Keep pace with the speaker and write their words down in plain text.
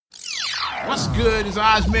What's good? It's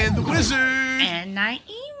Ozman the Wizard. And Naima.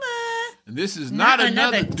 And this is Not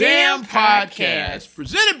Another Damn Podcast.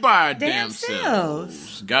 Presented by our damn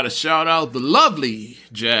selves. Gotta shout out the lovely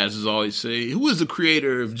Jazz, as I always say, who is the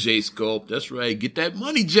creator of J-Sculpt. That's right. Get that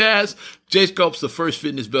money, Jazz. J-Sculpt's the first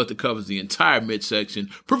fitness belt that covers the entire midsection.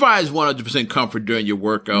 Provides 100% comfort during your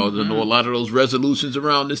workouts. I know a lot of those resolutions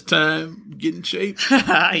around this time. Get in shape.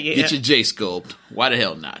 Yeah. Get your J-Sculpt. Why the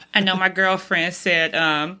hell not? I know my girlfriend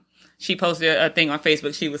said, she posted a thing on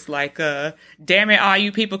Facebook. She was like, damn it, all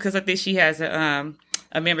you people, because I think she has a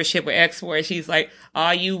membership with X4. She's like,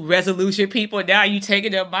 all you resolution people, now you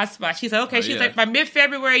taking up my spot. She's like, okay. She's like, by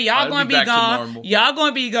mid-February, y'all going to be gone. Y'all going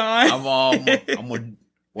to be gone.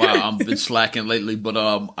 I've been slacking lately, but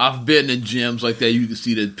I've been in gyms like that. You can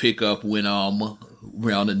see the pickup when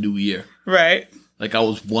around the new year. Right. Like I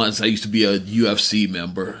used to be a UFC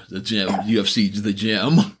member, the gym.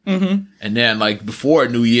 Mm-hmm. And then like before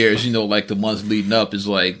New Year's, like the months leading up is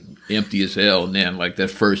like empty as hell. And then like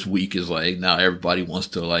that first week is like, now everybody wants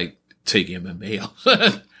to like take MMA.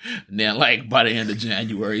 And then like by the end of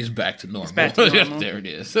January, it's back to normal. There it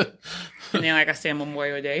is. And then, like I said,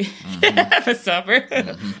 Memorial Day for summer.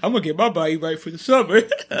 Mm-hmm. I'm going to get my body right for the summer.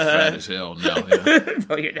 Fat as hell now. Yeah.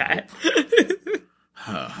 No, you're not.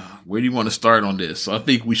 Where do you want to start on this? I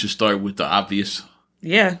think we should start with the obvious.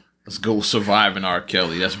 Yeah. Let's go surviving R.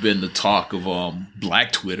 Kelly. That's been the talk of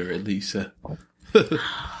Black Twitter, at least. So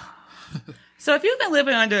if you've been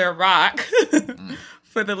living under a rock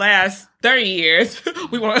for the last 30 years,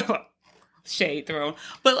 we want shade thrown.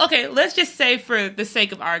 But okay, let's just say for the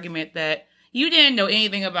sake of argument that you didn't know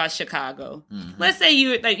anything about Chicago. Mm-hmm. Let's say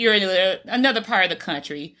you're in another part of the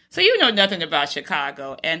country, so you know nothing about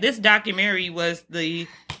Chicago. And this documentary was the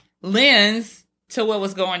lens to what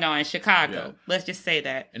was going on in Chicago. Yeah. Let's just say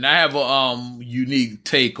that. And I have a unique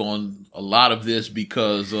take on a lot of this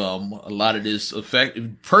because a lot of this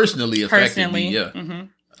personally affected me. Yeah.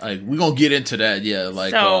 Mm-hmm. We're going to get into that. Yeah.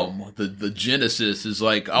 Like the genesis is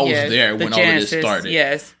like, I was there when all of this started.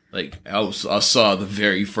 Yes. Like I saw the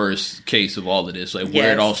very first case of all of this, like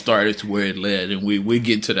where it all started to where it led, and we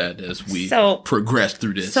get to that as we progress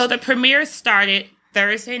through this. So the premiere started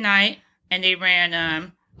Thursday night, and they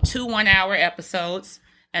ran 2 1-hour episodes,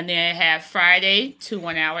 and then it had Friday 2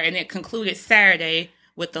 1-hour, and it concluded Saturday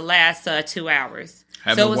with the last 2 hours.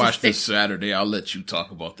 Haven't watched this Saturday. I'll let you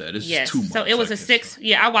talk about that. It's too much. So it was a 6.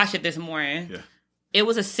 Yeah, I watched it this morning. Yeah. It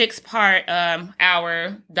was a 6-part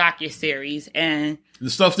hour docuseries, and the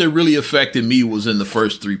stuff that really affected me was in the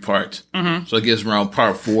first 3 parts. Mm-hmm. So I guess around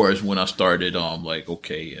part 4 is when I started. Like,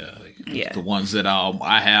 okay, the ones that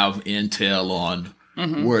I have intel on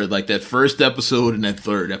were like that first episode and that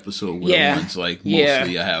third episode were the ones like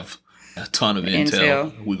mostly I have a ton of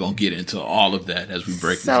intel. We're gonna get into all of that as we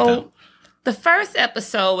break this down. The first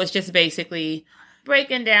episode was just basically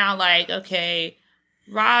breaking down like, okay,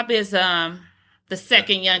 Rob is the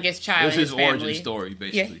second youngest child. It was his origin story,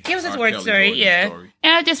 basically. Yeah, it was his origin story, yeah.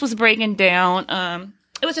 And I just was breaking down,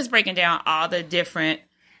 it was just breaking down all the different,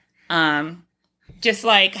 just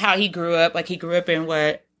like how he grew up. Like he grew up in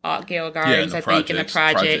Gale Gardens, I think, in the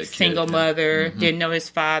project single mother, didn't know his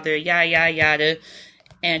father, yada.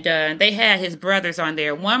 And they had his brothers on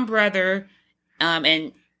there. One brother,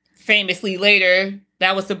 and famously later,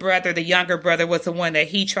 that was the younger brother was the one that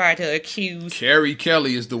he tried to accuse. Kerry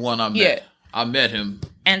Kelly is the one I met. Yeah. I met him.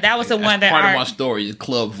 And that was the one that part of my story, the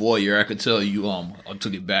Club Voyeur. I could tell you, I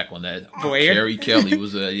took it back on that. Voyeur? Kerry Kelly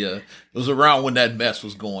was it was around when that mess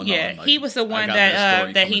was going on. Yeah, like, he was the one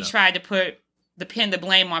that he tried to pin the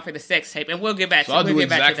blame on for the sex tape. And we'll get back to that. So I knew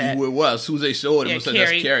exactly who it was. As soon as they showed him, I said,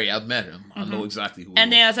 that's Kerry. I've met him. I know exactly who it was.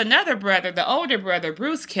 And there's another brother, the older brother,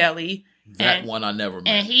 Bruce Kelly. That one I never met.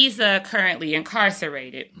 And he's currently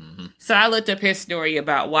incarcerated. Mm-hmm. So I looked up his story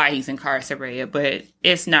about why he's incarcerated, but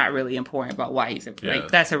it's not really important about why he's incarcerated.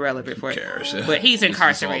 Like, that's irrelevant for it. But he's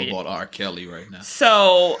incarcerated. It's all about R. Kelly right now.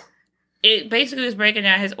 So it basically was breaking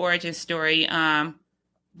down his origin story.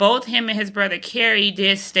 Both him and his brother Kerry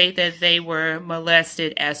did state that they were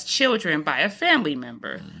molested as children by a family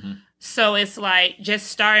member. Mm-hmm. So it's like just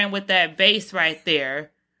starting with that base right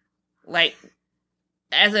there, like.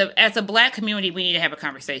 As a Black community, we need to have a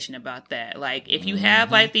conversation about that. Like, if you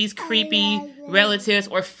have, like, these creepy relatives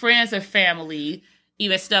or friends or family,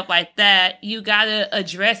 even stuff like that, you gotta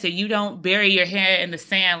address it. You don't bury your head in the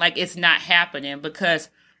sand like it's not happening, because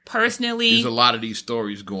personally... There's a lot of these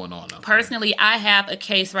stories going on. Personally, I have a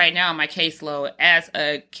case right now on my caseload as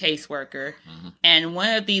a caseworker. Mm-hmm. And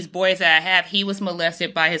one of these boys that I have, he was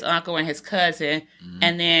molested by his uncle and his cousin. Mm-hmm.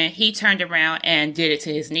 And then he turned around and did it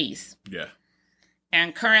to his niece. Yeah.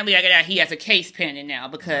 And currently, he has a case pending now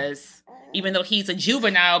because even though he's a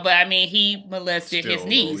juvenile, but I mean, he molested his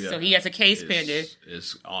niece, so he has a case pending.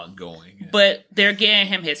 It's ongoing. Yeah. But they're getting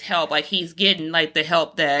him his help. Like, he's getting, like, the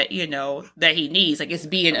help that, you know, that he needs. Like, it's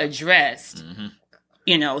being addressed. Mm-hmm.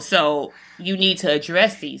 You know, so you need to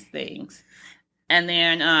address these things. And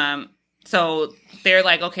then, so they're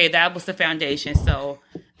like, okay, that was the foundation. So,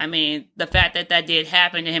 I mean, the fact that that did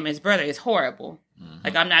happen to him and his brother is horrible. Mm-hmm.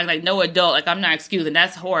 Like, I'm not, like, no adult, like, I'm not excusing.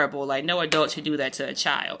 That's horrible. Like, no adult should do that to a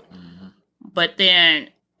child. Mm-hmm. But then,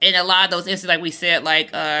 in a lot of those instances, like we said,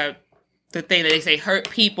 like, the thing that they say, hurt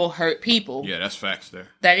people hurt people. Yeah, that's facts there.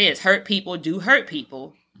 That is, hurt people do hurt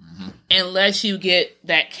people. Mm-hmm. Unless you get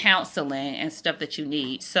that counseling and stuff that you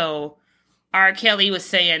need. So, R. Kelly was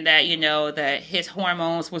saying that, you know, that his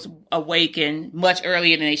hormones was awakened much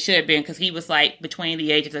earlier than they should have been, because he was, like, between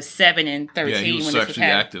the ages of 7 and 13. Yeah, he was sexually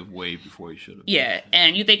active way before he should have been. Yeah,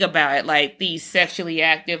 and you think about it, like, these sexually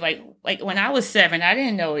active, like when I was 7, I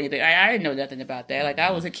didn't know anything. I didn't know nothing about that. Like,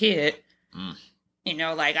 I was a kid. Mm. You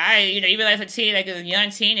know, like, even as a teen, like, as a young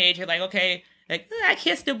teenager, like, okay, like, I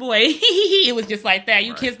kissed a boy. It was just like that.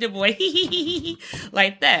 You kissed a boy.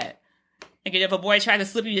 Like that. Like, if a boy tries to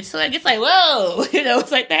slip you your tongue, it's like, whoa. You know,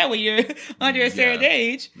 it's like that when you're under a certain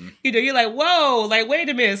age. You know, you're like, whoa, like, wait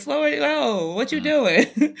a minute, slow it, whoa, what you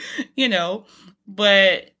doing? You know,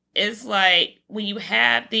 but it's like, when you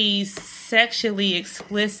have these sexually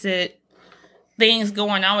explicit things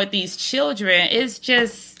going on with these children, it's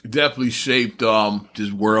just... Definitely shaped his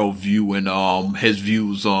worldview and his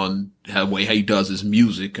views on how he does his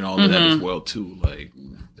music and all of that as well, too. Like,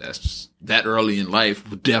 that's just, that early in life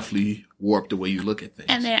would definitely warp the way you look at things.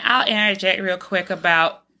 And then I'll interject real quick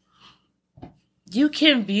about, you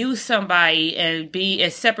can view somebody and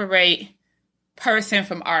separate person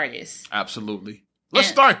from artist. Absolutely. Let's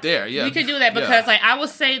start there. Yeah, we could do that because, like, I will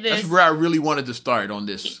say this. That's where I really wanted to start on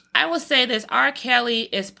this. I will say this: R. Kelly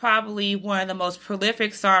is probably one of the most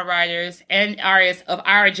prolific songwriters and artists of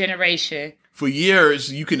our generation. For years,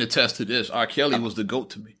 you can attest to this. R. Kelly was the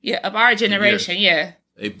GOAT to me. Yeah, of our generation. Yeah.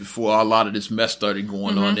 Before a lot of this mess started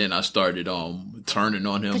going on, then I started turning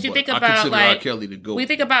on him. Because you think about, like, R. Kelly the GOAT. We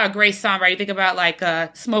think about a great songwriter. You think about, like,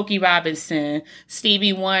 Smokey Robinson,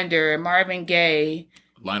 Stevie Wonder, Marvin Gaye.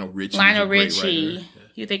 Lionel Richie. Yeah.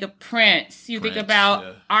 You think of Prince. You think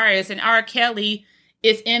about artists. And R. Kelly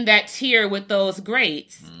is in that tier with those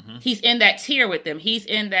greats. Mm-hmm. He's in that tier with them. He's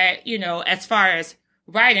in that, you know, as far as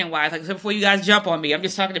writing-wise. Like, so before you guys jump on me, I'm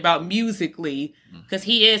just talking about musically. Because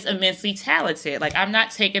he is immensely talented. Like, I'm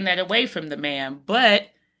not taking that away from the man. But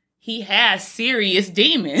he has serious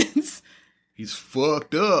demons. He's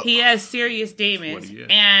fucked up. He has serious demons.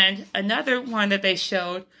 And another one that they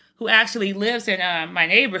showed, who actually lives in my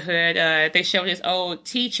neighborhood, they showed his old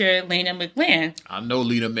teacher, Lena McLin. I know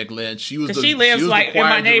Lena McLin. She was she lives, like, in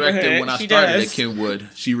my neighborhood when I started at Kenwood.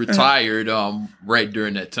 She retired right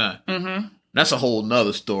during that time. Mm-hmm. That's a whole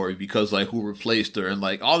nother story because, like, who replaced her and,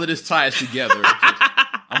 like, all of this ties together.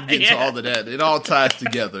 I'm getting to all of that. It all ties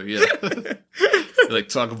together, yeah. Like,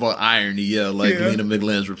 talk about irony, Lena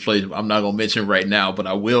McLin's replacement. I'm not going to mention right now, but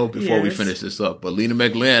I will before we finish this up. But Lena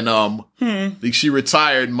McLin, she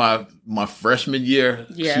retired my freshman year.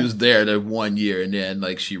 Yeah. She was there that 1 year, and then,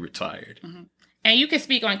 like, she retired. Mm-hmm. And you can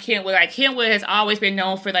speak on Kenwood. Like, Kenwood has always been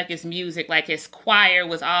known for, like, his music. Like, his choir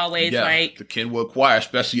was always, like... the Kenwood choir,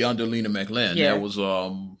 especially under Lena McLin. Yeah. That was,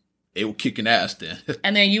 they were kicking ass then.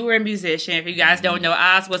 And then you were a musician. If you guys don't know,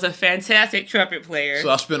 Oz was a fantastic trumpet player. So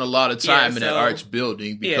I spent a lot of time in that arts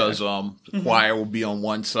building because the choir will be on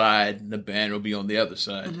one side and the band will be on the other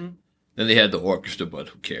side. Mm-hmm. Then they had the orchestra, but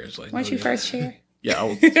who cares? Like, weren't you first chair? Yeah,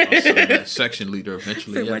 I was section leader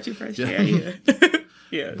eventually. So weren't you first chair? Yeah.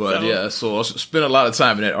 Yeah, but so I spent a lot of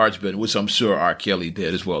time in that arts building, which I'm sure R. Kelly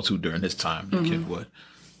did as well too during his time in Kenwood.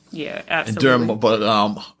 Yeah, absolutely. But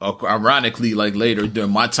ironically, like later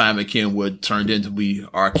during my time at Kenwood, turned into be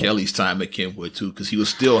R. Kelly's time at Kenwood too, because he was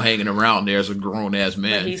still hanging around there as a grown ass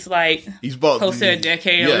man. But he's about close to a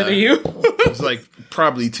decade older than you. He's like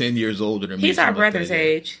probably 10 years older than me. He's our brother's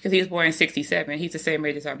age because he was born in '67. He's the same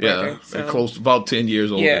age as our brother. Yeah, close to about 10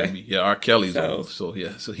 years older than me. Yeah, R. Kelly's old. So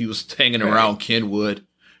he was hanging around Kenwood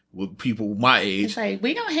with people my age. It's like,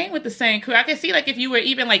 we don't hang with the same crew. I can see, like, if you were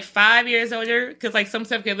even, like, 5 years older, because, like, some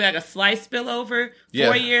stuff could be, like, a slight spillover.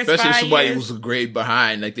 4 years, especially 5 if somebody years. was a grade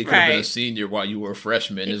behind. Like, they could have been a senior while you were a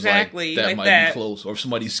freshman. Exactly. It's like, that might be close. Or if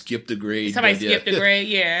somebody skipped a grade. Somebody skipped a grade,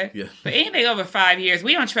 yeah. But anything over 5 years,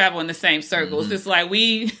 we don't travel in the same circles. Mm-hmm. It's like,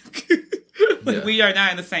 we are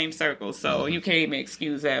not in the same circle, so you can't even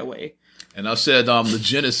excuse that way. And I said the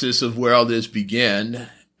genesis of where all this began.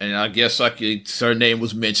 And I guess her name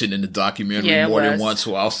was mentioned in the documentary more than once,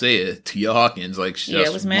 so I'll say it. Tia Hawkins,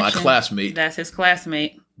 it was my classmate. That's his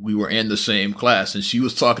classmate. we were in the same class, and she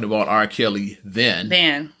was talking about R. Kelly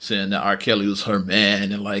then. Saying that R. Kelly was her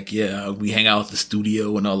man, and like, yeah, we hang out at the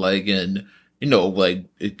studio and all, like, and you know, like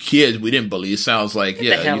kids, we didn't believe. It sounds like, you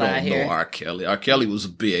don't know R. Kelly. R. Kelly was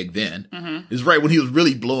big then. It's right when he was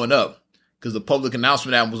really blowing up, because the public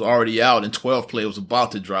announcement album was already out and 12 Play was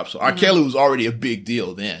about to drop. So R. Kelly was already a big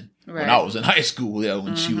deal then. When I was in high school,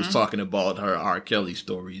 when she was talking about her R. Kelly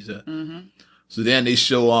stories. So then they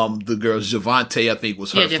show the girl Javante, I think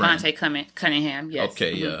was her friend. Yeah, Javante Cunningham, yes.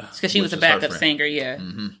 Okay, yeah. Because she was a backup singer, yeah.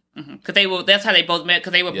 Because that's how they both met,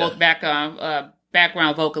 because they were both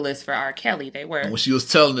background vocalists for R. Kelly. They were. And when she was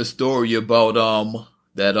telling the story about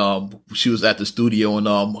that she was at the studio and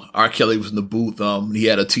R. Kelly was in the booth, he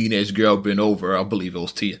had a teenage girl bent over, I believe it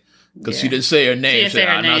was Tia. Because she didn't say her name.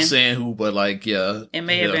 I'm not saying who, but like, yeah. It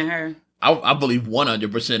may have been her. I believe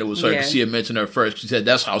 100% it was her, because she had mentioned her first. She said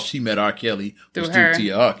that's how she met R. Kelly, through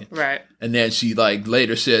Tia Hawkins. Right. And then she like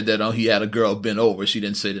later said that he had a girl bent over. She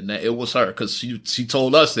didn't say the name. It was her, because she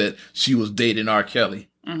told us that she was dating R. Kelly.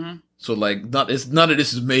 So like none of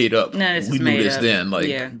this is made up. We knew this then,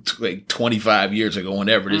 like 25 years ago,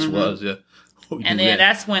 whenever this was. Yeah. And then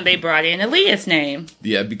that's when they brought in Aaliyah's name.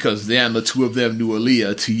 Yeah, because then the two of them knew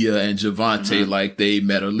Aaliyah, Tia and Javante, like they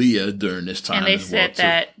met Aaliyah during this time. And they said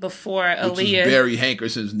that before Aaliyah, which was Barry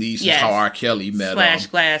Hankerson's niece, is how R. Kelly met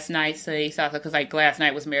 / Glass Knight. So he saw, because like Glass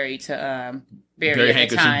Knight was married to Barry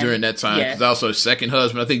Hankerson during that time. Because also her second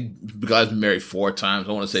husband. I think Glass been married 4 times.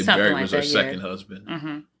 I want to say something Barry was her second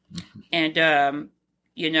husband. And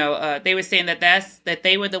they were saying that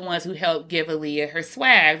they were the ones who helped give Aaliyah her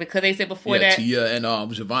swag, because they said before that Tia and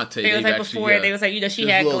Javante. They was like before they was like, she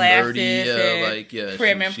had glasses, nerdy, and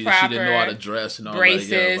prim and proper. She didn't know how to dress and all braces.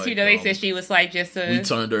 That. Yeah, they said she was like just a. We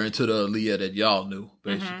turned her into the Aaliyah that y'all knew,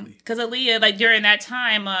 basically. Because Aaliyah, like during that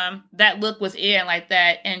time, that look was in, like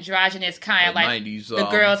that androgynous kind of like 90s, the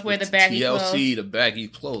girls wear the baggy clothes. TLC, the baggy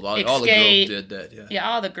clothes. All the girls did that. Yeah,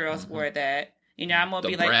 all the girls wore that. I'm gonna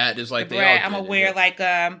be like Brad is like I'm gonna wear like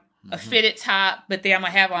a fitted top, but then I'm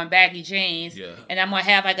gonna have on baggy jeans, and I'm gonna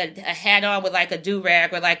have like a hat on with like a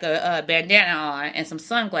do-rag or like a bandana on and some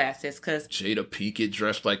sunglasses. Because Jada Pinkett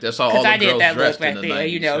dressed like that's all the I did girls that look back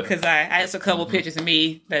there, because I have a couple pictures of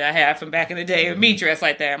me that I have from back in the day of me dressed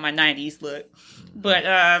like that, my 90s look. But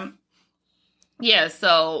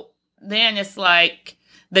so then it's like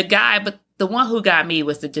the guy, but the one who got me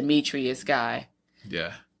was the Demetrius guy.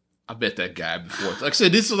 Yeah. I bet that guy before. Like I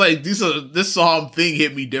said, this song thing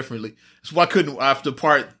hit me differently. So I couldn't after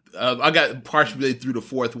part. I got partially through the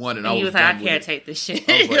 4th one, and I was like, I can't take this shit.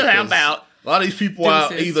 I'm out. A lot of these people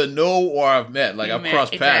I either know or I've met. Like I've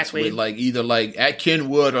crossed paths with, like either like at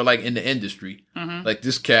Kenwood or like in the industry. Like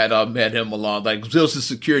this cat, I met him along. Like Zills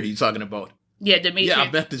Security, you talking about? Yeah, Demetrius. Yeah,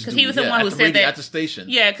 I met this dude. Because he was the one who said that at the station.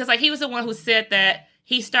 Yeah, because like he was the one who said that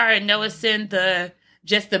he started noticing the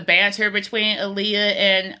banter between Aaliyah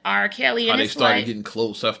and R. Kelly. And how they started getting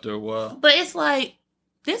close after a while. But it's like,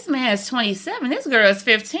 this man is 27. This girl is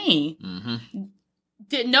 15.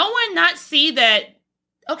 Did no one not see that?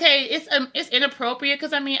 Okay, it's inappropriate,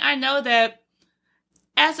 because, I mean, I know that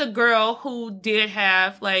as a girl who did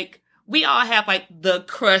have, like, we all have, like, the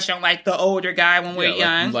crush on, like, the older guy when we're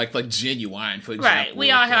young. Like Genuine, for example. Right.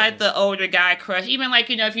 We all have, like, the older guy crush. Even, like,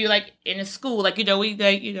 if you, like, in a school, like, we,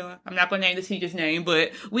 like, I'm not going to name the teacher's name,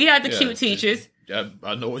 but we had the cute teachers.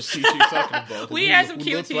 I know what teacher you're talking about. We had some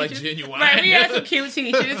cute teachers. Like Genuine. Right, we had some cute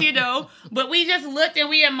teachers, But we just looked and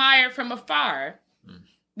we admired from afar.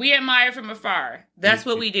 We admired from afar. That's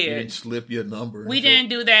what we did. You didn't slip your number. We didn't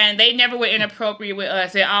do that, and they never were inappropriate with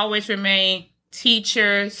us. It always remained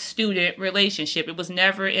teacher-student relationship. It was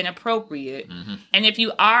never inappropriate. And if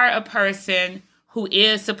you are a person who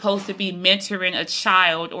is supposed to be mentoring a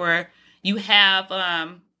child, or you have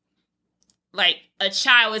like a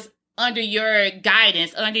child is under your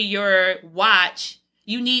guidance, under your watch,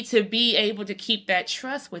 you need to be able to keep that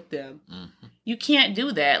trust with them. You can't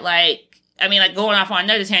do that. Like, I mean, like going off on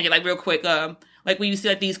another tangent, like real quick, like when you see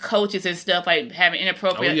like these coaches and stuff like having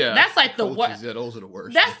inappropriate. That's like the worst. Yeah, those are the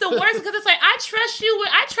worst. That's the worst, because it's like, I trust you.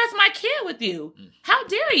 I trust my kid with you. How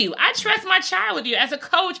dare you? I trust my child with you. As a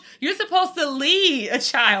coach, you're supposed to lead a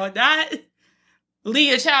child, not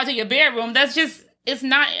lead a child to your bedroom. That's just, it's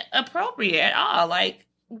not appropriate at all. Like,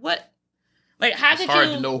 what? Like, how it's hard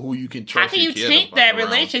to know who you can trust. How can you taint that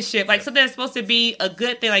relationship? Like, something that's supposed to be a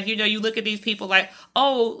good thing. Like, you look at these people like,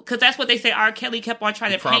 oh, because that's what they say. R. Kelly kept on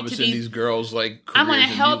trying to paint to these girls like, I'm going to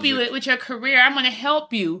help you with your career. I'm going to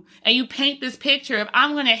help you. And you paint this picture of,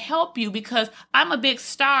 I'm going to help you because I'm a big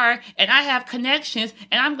star and I have connections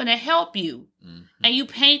and I'm going to help you. And you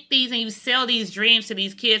paint these and you sell these dreams to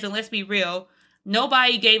these kids. And let's be real,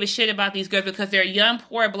 nobody gave a shit about these girls because they're young,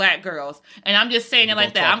 poor black girls. And I'm just saying it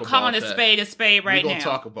like that. I'm calling a spade right now. We're going to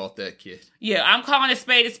talk about that, kid. Yeah, I'm calling a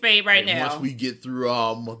spade right now. Once we get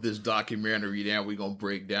through this documentary, then we're going to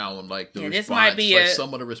break down like the response. This might be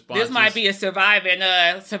some of the responses. This might be a surviving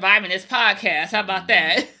this podcast. How about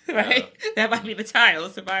that? Right? That might be the title,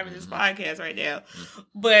 surviving this podcast right now.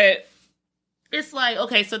 But it's like,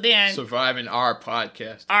 okay, so then surviving our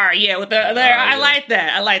podcast. All right, yeah, with the I like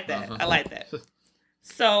that. I like that.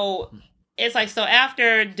 So it's like, so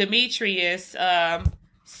after Demetrius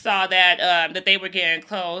saw that they were getting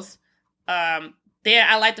close, then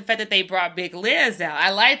I like the fact that they brought Big Liz out.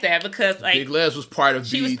 I like that because like Big Liz was part of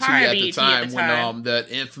BET at the time when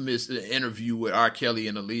that infamous interview with R. Kelly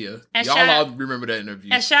and Aaliyah. And y'all all remember that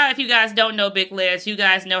interview. And shout out, if you guys don't know Big Liz, you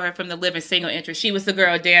guys know her from the Living Single intro. She was the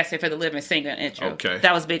girl dancing for the Living Single intro. Okay.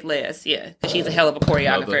 That was Big Liz, yeah. She's a hell of a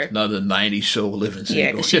choreographer. Another 90s show Living Single.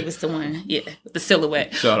 Yeah, because she was the one, with the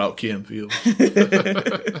silhouette. Shout out Kim Fields.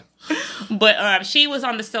 But she was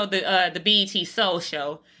on the BET Soul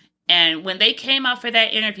Show. And when they came out for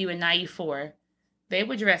that interview in 94, they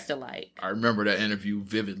were dressed alike. I remember that interview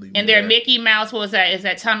vividly. And their Mickey Mouse, what was that? Is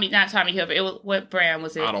that Tommy, not Tommy Hilfiger? It was, what brand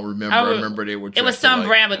was it? I don't remember. I remember they were dressed alike. It was some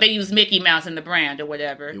brand, but they used Mickey Mouse in the brand or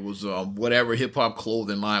whatever. It was whatever hip-hop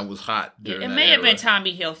clothing line was hot during that It may have been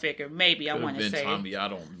Tommy Hilfiger. Maybe, I want to say. Tommy, I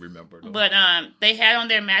don't remember. Though. But they had on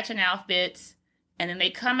their matching outfits, and then they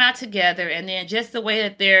come out together, and then just the way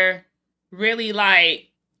that they're really like...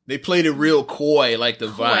 They played it real coy, like the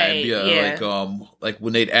vibe, like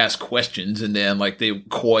when they'd ask questions, and then like they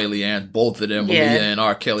coyly answered. Both of them, Aaliyah and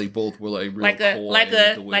R. Kelly, both were like real coy, like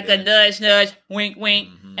a nudge, wink, wink.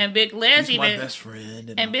 Mm-hmm. And Big Les even my best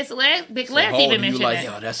friend, and Big Les even mentioned like,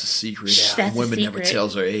 yo, that's a secret. That's women a secret. Never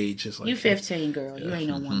tells her age. It's like, you 15, girl. You ain't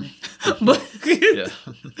no woman. But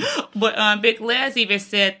Big Les even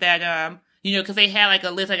said that because they had like a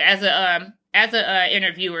list, like as a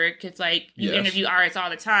interviewer, because like you interview artists all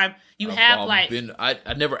the time, I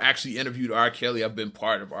never actually interviewed R. Kelly. I've been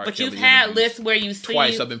part of R. Kelly. But you've had lists where you see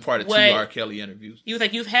twice. I've been part of 2 R. Kelly interviews.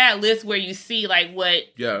 You've had lists where you see like what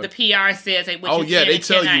the PR says. Like what they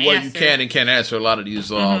tell you what you can and can't answer. A lot of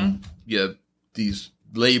these these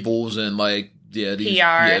labels and like these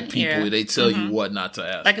PR people. They tell you what not to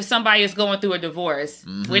ask. Like if somebody is going through a divorce,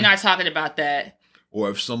 we're not talking about that. Or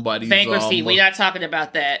if somebody's bankruptcy, we're not talking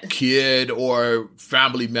about that. Kid or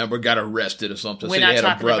family member got arrested or something. We're not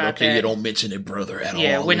talking about that. Okay, you don't mention their brother at all.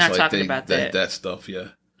 Yeah, we're not talking about that. That stuff,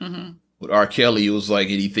 Mm-hmm. With R. Kelly, it was like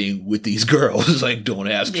anything with these girls. Like, don't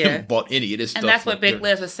ask him about any of this stuff. And that's what Big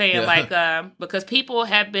Liz was saying, like, because people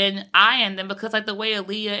have been eyeing them because, like, the way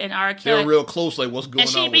Aaliyah and R. Kelly... They're real close, like, what's going on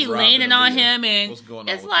with Rob? And she'd be leaning on him, and what's going on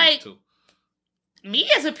it's like... Me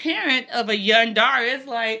as a parent of a young daughter, it's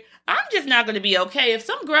like, I'm just not going to be okay. If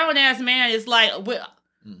some grown-ass man is like...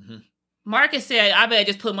 Marcus said, I better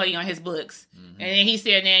just put money on his books. And then he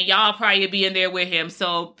said, then y'all probably be in there with him.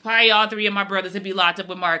 So probably all 3 of my brothers would be locked up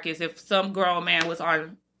with Marcus if some grown man was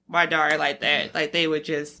on my daughter like that. Like they would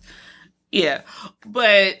just,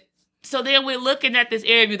 But so then we're looking at this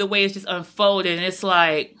interview, the way it's just unfolded. And it's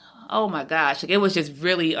like, oh my gosh. Like it was just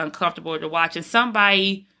really uncomfortable to watch. And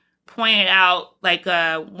somebody pointed out, like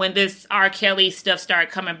when this R. Kelly stuff started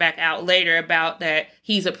coming back out later about that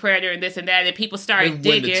he's a predator and this and that, and people started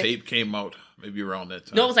digging. When the tape came out, maybe around that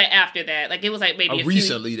time. No, it was like after that. Like it was like maybe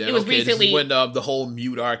recently. Then it was recently this is when the whole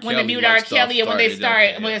mute R. Kelly. When the mute R. Kelly, and when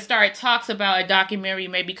it started talks about a documentary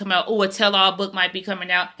maybe come out. Oh, a tell-all book might be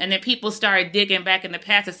coming out, and then people started digging back in the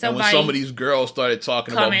past. And when some of these girls started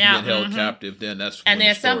talking about being held captive, then that's when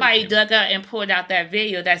then somebody dug out and pulled out that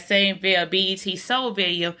video, that same video, BET Soul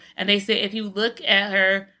video, and they said if you look at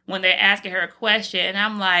her when they're asking her a question, and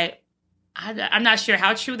I'm like, I'm not sure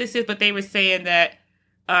how true this is, but they were saying that.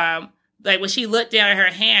 Like when she looked down at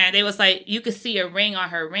her hand, it was like you could see a ring on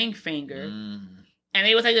her ring finger. And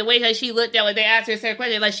it was like the way that she looked down, like they asked her a certain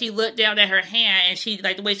question, like she looked down at her hand and she,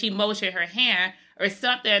 like the way she motioned her hand or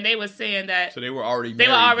something. And they were saying that. So they were already married.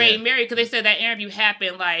 They were already married because they said that interview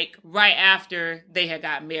happened like right after they had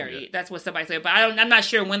got married. Yeah. That's what somebody said. But I'm not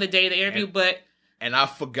sure when the day of the interview, And I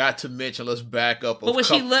forgot to mention, let's back up. But when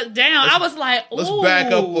she looked down, I was like, ooh. Let's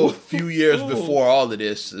back up a few years before all of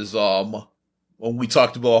this is, when we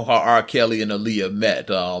talked about how R. Kelly and Aaliyah met,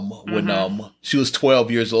 when she was 12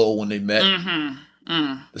 years old when they met.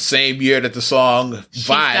 The same year that the song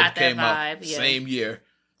Vibe came out. Yeah. Same year.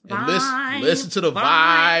 And listen to the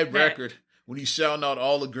Vibe record. when he's shouting out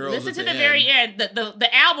all the girls. Listen to the very end, the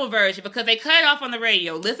album version, because they cut it off on the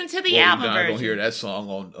radio. Listen to the album version. You're not gonna hear that song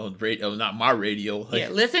on radio, not my radio. Like,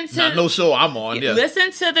 listen to not no show I'm on. Yeah,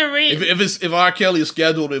 listen to the if R. Kelly is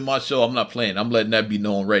scheduled in my show, I'm not playing. I'm letting that be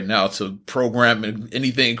known right now to program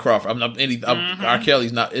anything Crawford. I'm not R.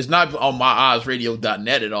 Kelly's not. It's not on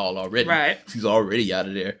myeyesradio.net at all already. Right, he's already out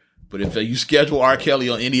of there. But if you schedule R. Kelly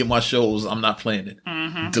on any of my shows, I'm not playing it.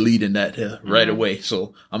 Deleting that right away.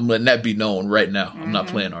 So I'm letting that be known right now. I'm not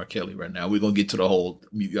playing R. Kelly right now. We're going to get to the whole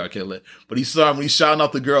mute R. Kelly. But when he's shouting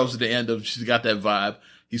out the girls at the end of, she's got that vibe.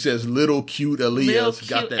 He says, little cute Aaliyah's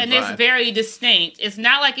got that and vibe. And it's very distinct. It's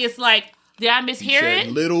not like it's like, did I mishear it?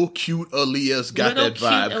 Little cute Aaliyah's got that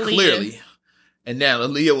vibe, clearly. And now that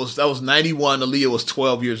was 91. Aaliyah was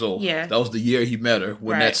 12 years old. Yeah. That was the year he met her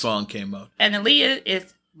when that song came out. And Aaliyah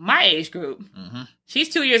is my age group. She's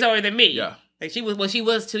 2 years older than me. Yeah. Like she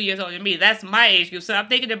was 2 years older than me. That's my age group. So I'm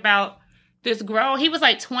thinking about this girl. He was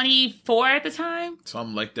like 24 at the time.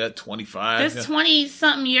 Something like that, 25. This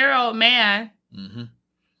 20-something year old man.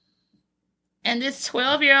 And this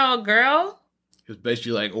 12-year-old girl. He was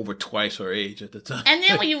basically like over twice her age at the time. And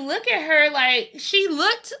then when you look at her, like she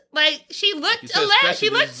looked 11. She looked 10.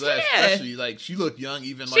 Especially like she looked young,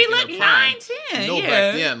 even like she in looked her 9, prime. 10. You know,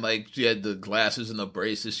 back then, like she had the glasses and the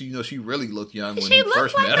braces. She really looked young when you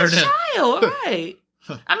first met her. She looked like a child, right?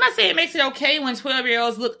 I'm not saying it makes it okay when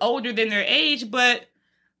 12-year-olds look older than their age, but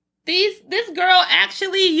this girl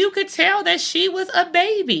actually, you could tell that she was a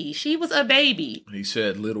baby. She was a baby. He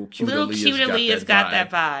said, "Little cute Aaliyah's got that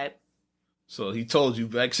vibe." So he told you,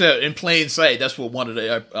 except in plain sight. That's what one of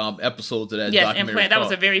the episodes of that documentary. That was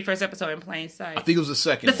the very first episode, In Plain Sight. I think it was the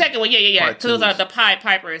second. The second one, yeah. Because it was the Pied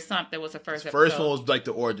Piper or something. Was the first episode. First one was like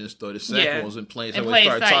the origin story. The second one was In Plain Sight. In Plain we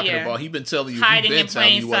started talking about. He's been telling you hiding in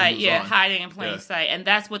plain sight. Yeah, hiding in plain sight, and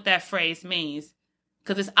that's what that phrase means.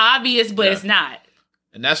 Because it's obvious, but it's not.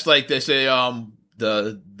 And that's like they say,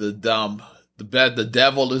 the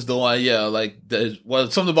devil is the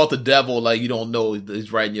one, something about the devil, like you don't know,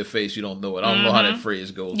 it's right in your face, you don't know it. I don't know how that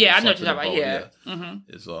phrase goes. Yeah, I know what you're talking about,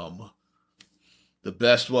 It's the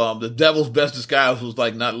best, the devil's best disguise was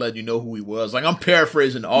like not letting you know who he was. Like I'm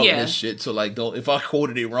paraphrasing all of this shit, so like if I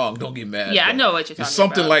quoted it wrong, don't get mad. Yeah, I know what you're talking about. It's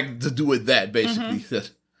something like to do with that, basically.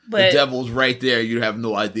 But the devil's right there. You have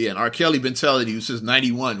no idea. And R. Kelly been telling you since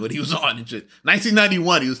 91 when he was on and shit.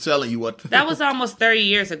 1991, he was telling you what. That was almost 30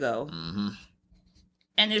 years ago.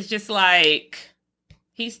 And it's just like,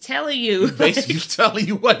 he's telling you. Basically, he's telling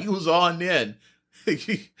you what he was on then.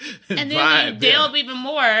 And then you delve even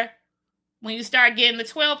more when you start getting the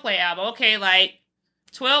 12 Play album. Okay, like,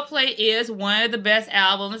 12 Play is one of the best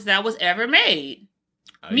albums that was ever made.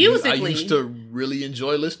 Musically. I used to really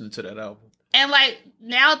enjoy listening to that album. And like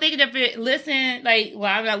now thinking of it, I'm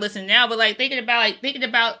not listening now, but like thinking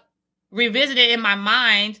about revisiting in my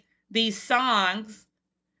mind these songs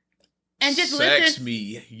and just Sex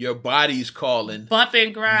me, your body's calling. Bump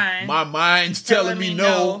and grind. My mind's telling me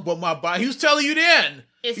no, but my body. He was telling you then.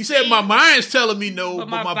 He said my mind's telling me no, but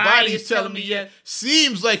my body's telling me yeah.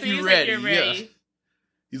 Seems like you're ready. Yeah.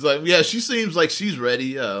 He's like, yeah, she seems like she's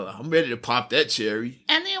ready. I'm ready to pop that cherry.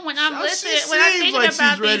 And then when I'm listening, when I'm thinking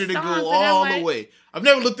about she's ready to go all the way. I've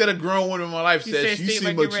never looked at a grown woman in my life that said she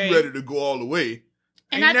seemed like she's ready to go all the way.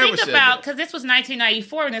 And I think about, because this was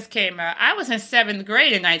 1994 when this came out, I was in 7th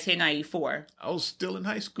grade in 1994. I was still in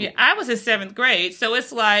high school. Yeah, I was in 7th grade. So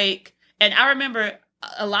it's like, and I remember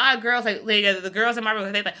a lot of girls, like the girls in my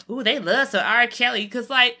room, they like, ooh, they love some R. Kelly. Because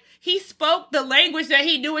like, he spoke the language that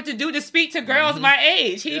he knew what to do to speak to girls my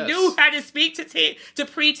age. He knew how to speak to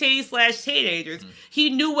preteens / teenagers.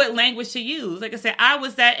 He knew what language to use. Like I said, I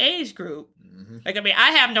was that age group. Like, I mean,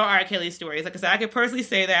 I have no R. Kelly stories. Like I said, I can personally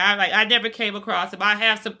say that. I never came across him. I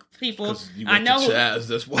have some people I know. Chaz,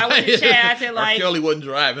 that's why. I went to Chaz and like... R. Kelly wasn't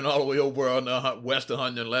driving all the way over on West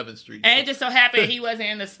 111th Street. And it just so happened he wasn't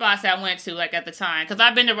in the spots I went to, like, at the time. Because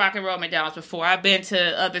I've been to Rock and Roll McDonald's before. I've been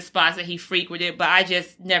to other spots that he frequented, but I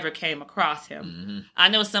just never came across him. I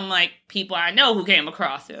know some, like, people I know who came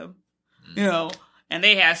across him. You know... And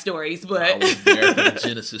they have stories, but... I was there for the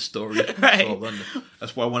Genesis story. Right. So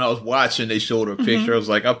that's why when I was watching, they showed her picture. I was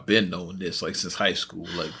like, I've been knowing this, like, since high school.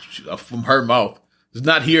 Like, from her mouth. It's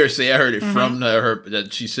not hearsay. I heard it from her,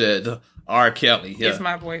 that she said, R. Kelly. Yeah. It's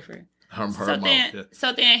my boyfriend. Her mouth.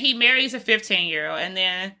 So then he marries a 15-year-old, and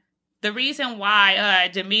then the reason why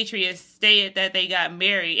Demetrius stated that they got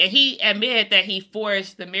married, and he admitted that he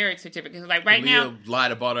forged the marriage certificate. Like right now,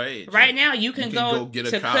 lied about her age. Right now, you can go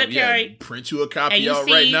get a copy. Print you a copy out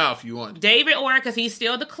right now if you want. David Orr, because he's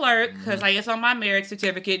still the clerk, because like it's on my marriage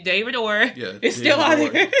certificate. David Orr is still on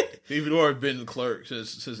there. David Orr has been the clerk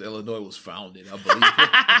since Illinois was founded, I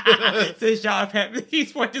believe. Since John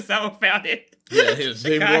East Point DeSable founded. Yeah,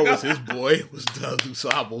 David Orr was his boy. Was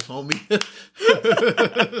DuSable's homie.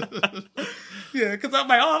 Yeah, because I'm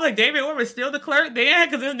like, David Orr was still the clerk then,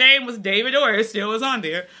 because his name was David Orr. It still was on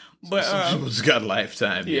there. But some people just got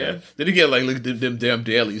lifetime. Yeah. They didn't get look at them damn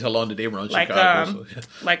dailies. How long did they run Chicago?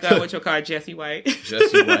 What you call Jesse White.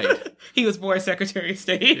 Jesse White. He was born Secretary of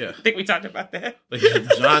State. Yeah. I think we talked about that. Like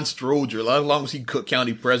John Stroger. As long as he Cook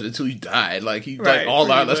County president until he died. Like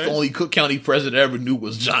that's the only Cook County president I ever knew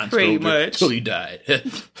was John Stroger. Much. Until he died.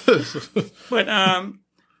 But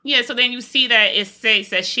yeah, so then you see that it states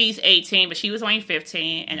that she's 18, but she was only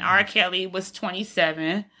 15, and R. Kelly was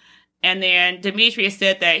 27. And then Demetrius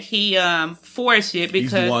said that he forged it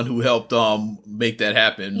because... He's the one who helped make that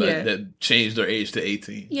happen, but that changed their age to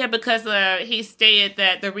 18. Yeah, because he stated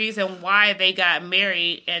that the reason why they got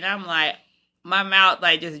married, and I'm like, my mouth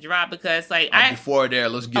just dropped because before there,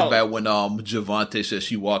 let's get back when Javante said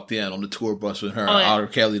she walked in on the tour bus with her R.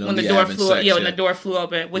 Kelly when the door flew open. Yeah, when the door flew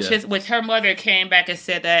open, which her mother came back and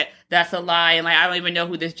said that that's a lie, and I don't even know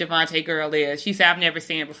who this Javante girl is. She said I've never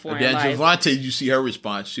seen her before. And then Javante, you see her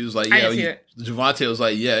response. She was like, "Yeah." Javante was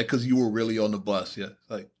like, "Yeah, because you were really on the bus." Yeah,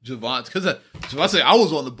 like Javante, because Javante, I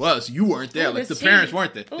was on the bus. You weren't there. Like the parents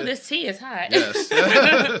weren't there. Oh, this tea is hot.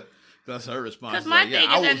 Yes. That's her response. Because my thing is,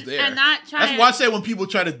 I was there. That's why I say when people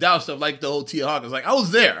try to doubt stuff like the whole Tia Hawkins, I was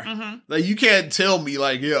there. Mm-hmm. Like you can't tell me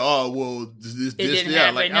this didn't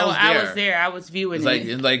happen. Like no, I was there. I was viewing it.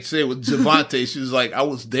 And say with Javante, she was like, I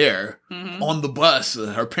was there on the bus.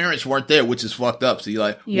 Her parents weren't there, which is fucked up. See,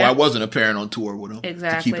 why wasn't a parent on tour with them?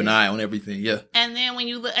 Exactly. To keep an eye on everything. Yeah. And then when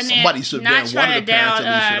you look, and somebody should not trying to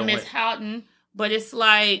down Miss Houghton, but it's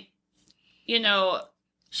like,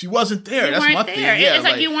 she wasn't there. That's my thing. Yeah, it's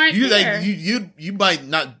like you weren't there. You might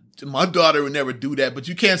not. My daughter would never do that, but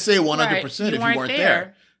you can't say 100% if you weren't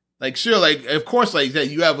there. Like sure, of course, that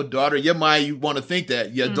you have a daughter. Your mind, you want to think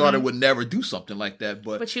that your daughter would never do something like that.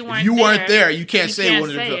 But if you weren't there, you can't say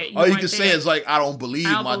 100%. All you can say is I don't believe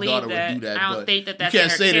my daughter would do that. I don't think that's you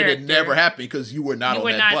can't say that it never happened because you were not on that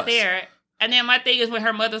bus. You were not there. And then my thing is when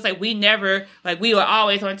her mother was like, we never, we were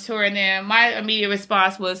always on tour. And then my immediate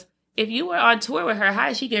response was, if you were on tour with her, how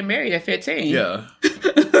did she get married at 15? Yeah.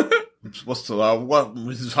 What's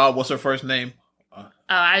her first name?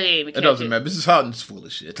 I didn't even catch it. It doesn't matter. Mrs. Houghton's full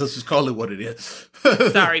of shit. Let's just call it what it is.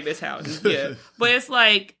 Sorry, Miss Houghton. Yeah. But it's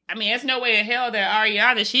there's no way in hell that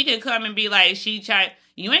Ariana, she can come and be like, you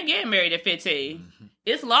ain't getting married at 15. Mm-hmm.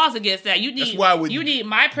 It's laws against that. You need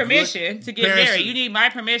my permission to get married. You need my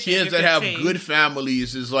permission. Kids that have good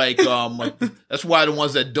families is that's why the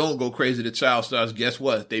ones that don't go crazy to child stars. Guess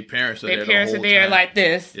what? Their parents are there. Their parents are there like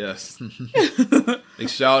this. Yes. They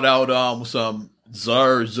shout out some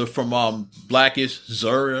Zur from Blackish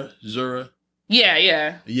Zura.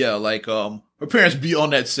 Yeah. Yeah, her parents be on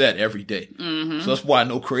that set every day. Mm-hmm. So that's why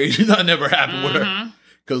no crazy that never happened with her.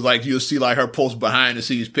 Because, you'll see, her post behind the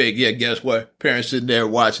scenes pic. Yeah, guess what? Parents sitting there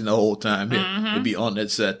watching the whole time. Yeah, they be on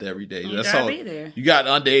that set every day. That's how be there. You got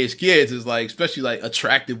underage kids, is especially,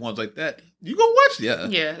 attractive ones like that. You gonna watch, yeah.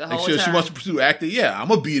 Yeah, the whole time. She wants to pursue acting. Yeah, I'm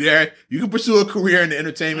gonna be there. You can pursue a career in the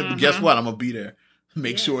entertainment, but guess what? I'm gonna be there.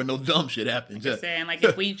 Make sure no dumb shit happens. I'm saying,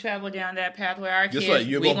 if we travel down that path where our kids,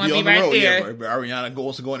 you're gonna be on the road. Yeah, Ariana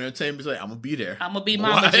goes to go in entertainment. I'm gonna be there. I'm gonna be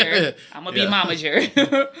momager. I'm gonna be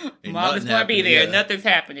momager. Mama's gonna be there. Yeah. Nothing's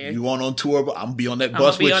happening. You want on tour, but I'm gonna be on that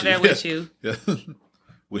bus with you. I'm gonna be on there with you. Yeah.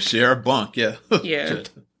 With Sheriff Bunk. Yeah. Yeah.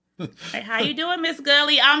 Hey, how you doing, Miss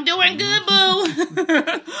Gully? I'm doing good, boo.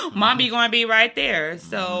 Mommy gonna be right there.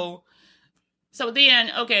 So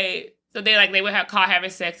then, okay. So they would call having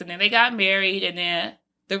sex, and then they got married, and then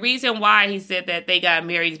the reason why he said that they got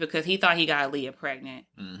married is because he thought he got Leah pregnant.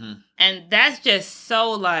 Mm-hmm. And that's just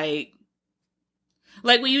so when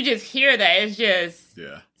you just hear that, it's just...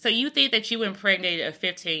 Yeah. So you think that you impregnated a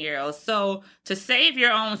 15-year-old. So to save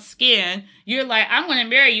your own skin, you're like, I'm going to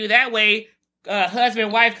marry you. That way,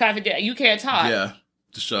 husband-wife confident, you can't talk. Yeah,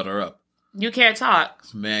 to shut her up. You can't talk.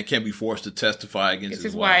 A man can't be forced to testify against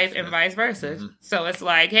his wife and vice versa. Mm-hmm. So it's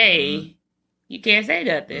hey, you can't say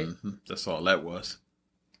nothing. Mm-hmm. That's all that was.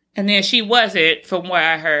 And then she wasn't, from what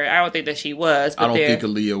I heard. I don't think that she was. But I don't think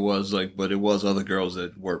Aaliyah was, but it was other girls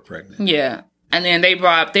that were pregnant. Yeah. And then they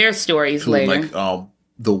brought up their stories later.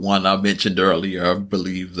 the one I mentioned earlier, I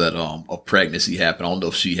believe that a pregnancy happened. I don't know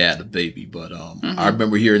if she had a baby, but I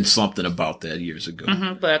remember hearing something about that years ago.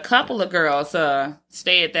 But a couple of girls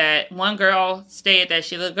stayed that. One girl stayed that.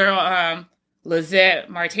 She, the girl, Lizette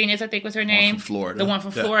Martinez, I think was her name. From Florida. The one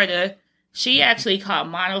from Florida. She actually caught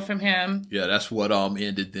mono from him. Yeah, that's what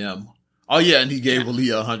ended them. Oh, yeah, and he gave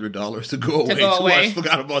Aaliyah $100 to go away. I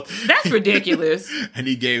forgot about that. That's ridiculous. And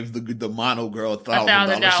he gave the mono girl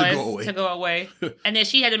 $1,000 to go away. And then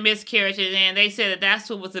she had a miscarriage, and they said that's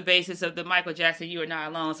what was the basis of the Michael Jackson "You Are Not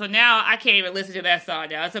Alone." So now I can't even listen to that song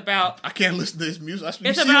now. It's about... I can't listen to his music.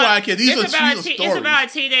 These are stories. It's about a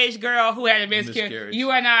teenage girl who had a miscarriage.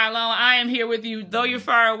 You are not alone. I am here with you. Though you're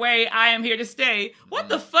far away, I am here to stay. What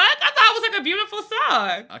the fuck? I thought it was like a beautiful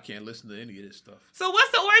song. I can't listen to any of this stuff. So what's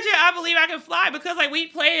the origin? I Believe I Can Fly, because like we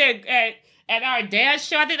played at our dance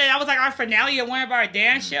show. I think that was like our finale of one of our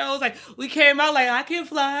dance shows. Like we came out like I can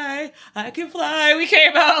fly. We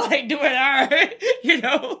came out like doing our,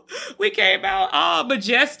 we came out all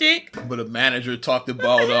majestic. But a manager talked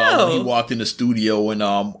about he walked in the studio and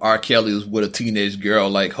R. Kelly was with a teenage girl,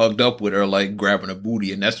 like hugged up with her, like grabbing her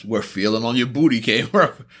booty, and that's where "Feeling on Your Booty" came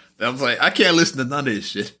from. I was like, I can't listen to none of this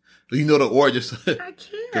shit. You know the origin. I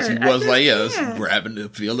can't. Because he was grabbing the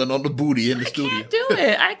feeling on the booty in the studio. I can't do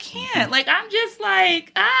it. I can't. Like, I'm just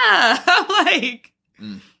like, I'm like,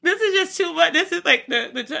 this is just too much. This is like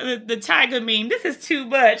the tiger meme. This is too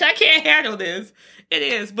much. I can't handle this. It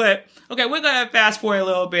is. But, okay, we're going to fast forward a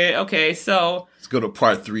little bit. Okay, so. Let's go to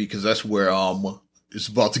part 3, because that's where it's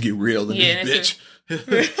about to get real in this bitch.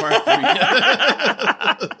 Part 3.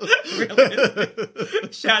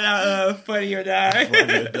 Shout out Funny or Die.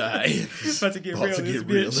 Funny or Die. It's about to get real in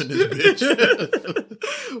this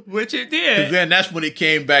bitch. Which it did. And then that's when it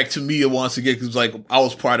came back to me once again, because like I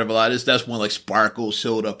was part of a lot of this. That's when like Sparkle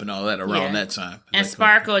showed up and all that around that time. And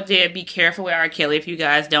Sparkle did Be Careful with R. Kelly, if you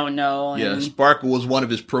guys don't know. And Sparkle was one of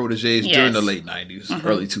his proteges during the late 90s,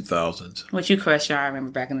 early 2000s. Which you crushed on, I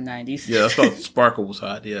remember back in the 90s. Yeah, I thought Sparkle was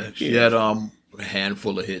hot. Yeah. She had a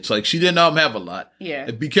handful of hits. Like she didn't have a lot. Yeah.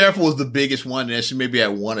 Be Careful was the biggest one, and then she maybe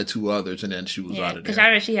had one or two others, and then she was out of there. Because I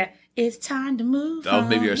remember she had It's Time to Move. That was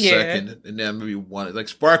maybe her second, and then maybe one. Like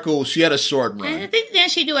Sparkle, she had a short run. And I think then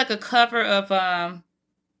she do like a cover of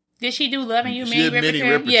did she do Loving You, Minnie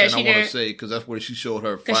Riperton? Yeah, she did. did. I want to say, because that's where she showed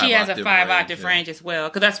her 5-octave range. Because she has a 5-octave range as well.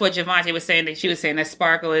 Because that's what Javante was saying. That she was saying that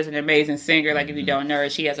Sparkle is an amazing singer. Like, if you don't know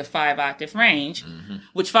her, she has a 5-octave range.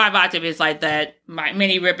 Which 5-octave is like that.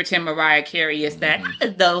 Minnie Riperton, Mariah Carey is that.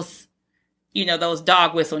 Those, those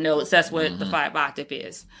dog whistle notes. That's what the 5-octave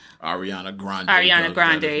is. Ariana Grande.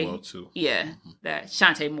 As well too. Yeah. That.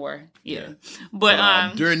 Shantae Moore. Yeah.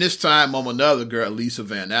 But during this time, another girl, Lisa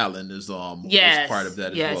Van Allen, is was part of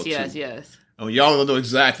that as well too. Yes. Y'all don't know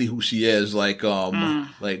exactly who she is. Cause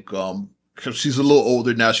she's a little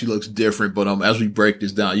older now, she looks different. But as we break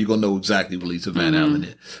this down, you're gonna know exactly what Lisa Van Allen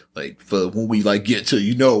is. Like for when we get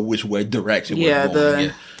to which way direction we're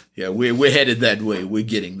going. We're headed that way. We're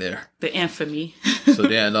getting there. The infamy. So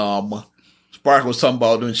then Sparkle was talking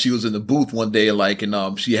about when she was in the booth one day,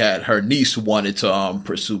 and she had her niece wanted to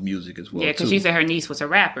pursue music as well. Yeah, because she said her niece was a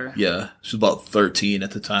rapper. Yeah, she was about 13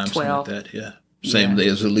 at the time, 12. Something like that. Yeah, same day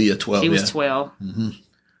as Aaliyah, 12. She was 12.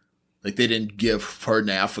 Like they didn't give her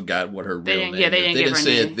name. I forgot what her real name. Yeah, they didn't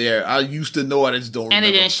say it there. I used to know it. I just don't. And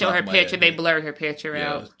they didn't show her picture. They blurred her picture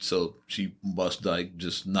out. So she must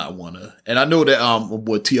just not want to. And I know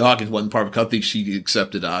that T. Hawkins wasn't part of it. I think she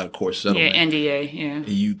accepted out of court settlement. Yeah, NDA. Yeah. And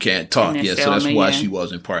you can't talk. Yeah, so that's why she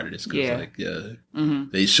wasn't part of this.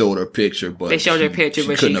 They showed her picture, but she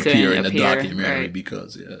couldn't appear in the documentary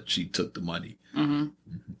because she took the money.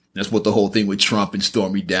 That's what the whole thing with Trump and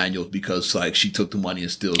Stormy Daniels, because she took the money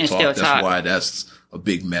and still talked. That's why that's a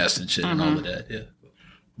big mess and shit and all of that. Yeah.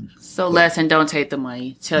 So lesson: don't take the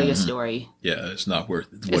money. Tell your story. Yeah, it's not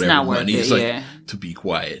worth it. It's not worth it. To be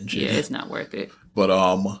quiet and shit. Yeah, it's not worth it. But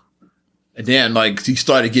and then he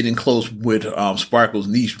started getting close with Sparkle's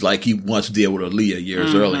niece, like he once did with Aaliyah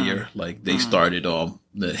years earlier. Like they started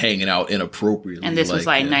hanging out inappropriately. And this was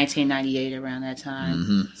 1998 around that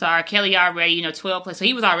time. So R. Kelly already, 12 plus. So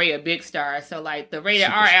he was already a big star. So the Rated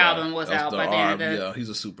R album was out by then. Yeah, he's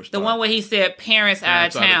a superstar. The one where he said Parents Out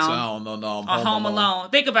of Town on Home Alone.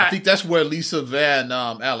 Think about it. I think that's where Lisa Van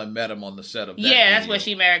Allen met him on the set of that. Yeah, that's where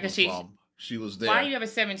she married because she was there. Why do you have a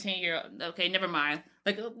 17-year-old? Okay, never mind.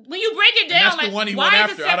 Like, when you break it down, and that's the one he went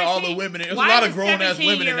after out of all the women. There's a lot of grown-ass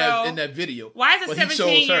women in that video. Why is a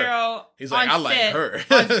 17-year-old he's like, I like her.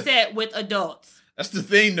 on set with adults? That's the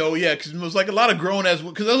thing, though. Yeah, because it was like a lot of grown ass.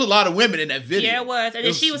 Because there was a lot of women in that video. Yeah, it was. And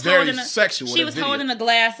then she was very holding sexual. She was holding a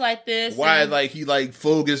glass like this. Why, like he like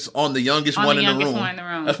focused on the youngest one in the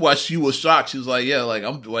room. That's why she was shocked. She was like, "Yeah, like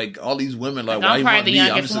I'm like all these women. Like why he want me?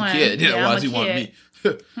 I'm just a kid. Yeah, why does he want me?"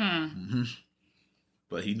 Mm-hmm.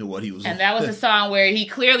 But he knew what he was. And that was a song where he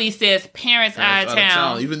clearly says "parents out of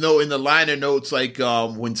town." Even though in the liner notes, like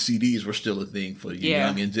when CDs were still a thing for you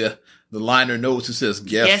youngins, the liner notes it says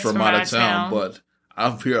 "guests from out of town," but.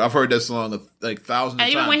 I've heard that song like thousands of times. And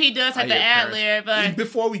even when he does like the ad lib,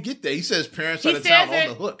 before we get there, he says "parents out of town" on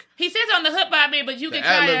the hook. He says on the hook, but you can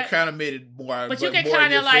kind of made it more. But you can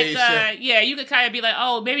kind of like, you could kind of be like,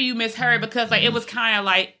 oh, maybe you misheard because like it was kind of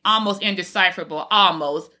like almost indecipherable,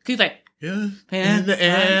 almost. He's like, in the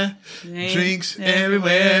air, drinks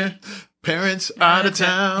everywhere. Parents out of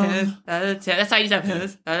town. That's how he said,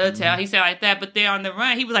 parents out of town. He said like that, but then on the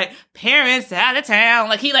run, he was like, parents out of town.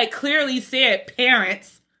 Like he like clearly said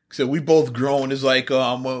parents. So we both grown. It's like, we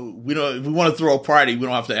don't, if we want to throw a party, we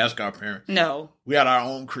don't have to ask our parents. No. We got our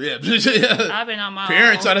own cribs. I've been on my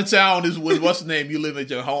parents own. out of town is what's the name? You live at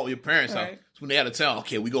your parents' house. When they out of town,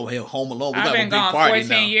 okay, we go home alone. We I've been gone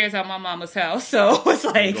 14 years at my mama's house, so it's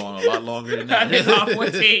like... We're going a lot longer than that. I've been gone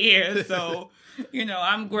 14 years, so,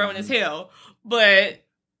 I'm grown as hell. But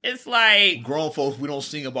it's like... Grown folks, we don't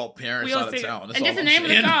sing about parents out of town. That's and just the name of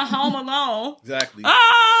the song, Home Alone. Exactly.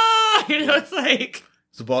 It's like...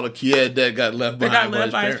 It's about a kid that got left behind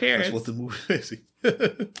by his parents. That's what the movie is.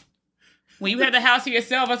 When you have the house to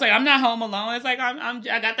yourself, it's like, I'm not home alone. It's like, I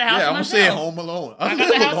got the house to myself. I'm going to say home alone. I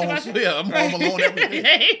got the house to myself. Yeah, I'm home alone every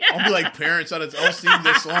day. I'll be like parents out of I'll sing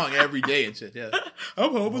this song every day and shit. Yeah.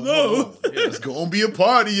 I'm home alone. Yeah, it's going to be a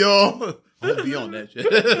party, y'all. I'm going to be on that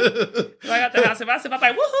shit. So I got the house to myself. I'm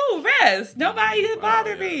like, woohoo, rest. Nobody can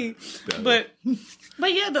bother me. But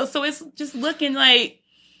yeah, though, so it's just looking like,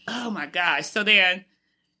 oh my gosh. So then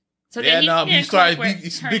he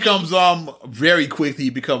becomes very quickly he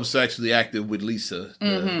becomes sexually active with Lisa,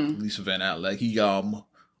 Lisa Van Allen. Like he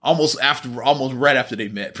almost right after they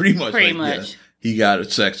met, pretty much. Yeah, he got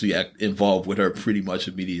sexually involved with her pretty much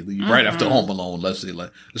immediately, right after Home Alone. Let's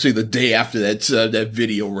say the day after that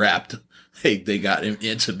video wrapped, they got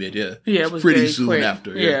intimate. Yeah, it was pretty soon quick.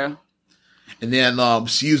 after. Yeah. And then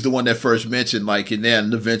she was the one that first mentioned, and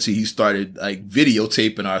then eventually he started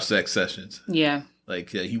videotaping our sex sessions. Yeah.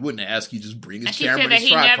 He wouldn't ask. He just bring his camera and his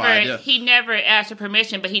tripod. He never asked for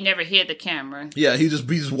permission, but he never hid the camera. Yeah, he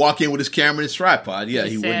just walk in with his camera and his tripod. Yeah,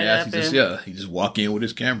 he wouldn't ask. He just walk in with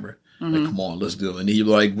his camera. Like, come on, let's do it. And he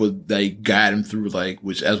would guide him through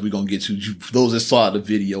which as we're gonna get to, for those that saw the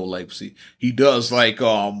video, he does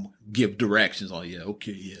give directions on. Yeah,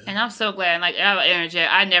 okay, yeah. And I'm so glad.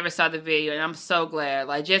 I never saw the video, and I'm so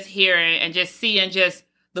glad. Just hearing and just seeing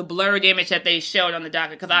the blurred image that they showed on the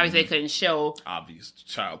docket, because obviously they couldn't show obvious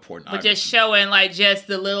child pornography, but just showing just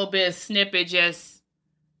the little bit of snippet,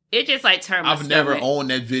 it just turned my I've never owned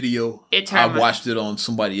that video. I watched it on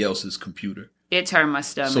somebody else's computer. It turned my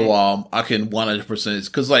stomach. So I can 100%,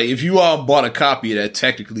 because if you bought a copy of that,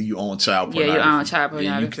 technically you own child pornography. Yeah, you own child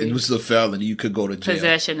pornography. It was a felony. You could go to jail.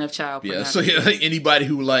 Possession of child pornography. Yeah, so anybody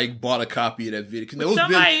who bought a copy of that video, because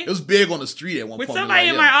it was big on the street at one point. Somebody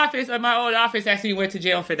in my office, in my old office, actually went to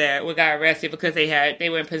jail for that. We got arrested because they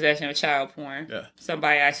were in possession of child porn. Yeah,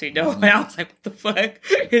 somebody actually know. And I was like, what the fuck?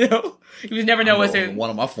 You never know what's in. One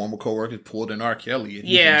of my former coworkers pulled an R. Kelly, and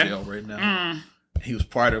he's in jail right now. He was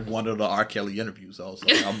part of one of the R. Kelly interviews. I was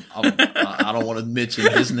like, I don't want to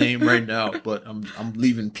mention his name right now, but I'm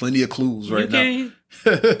leaving plenty of clues right now.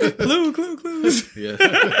 Clues. Yeah.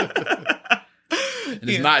 And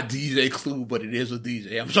it's not DJ Clue, but it is a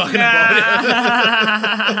DJ I'm talking about.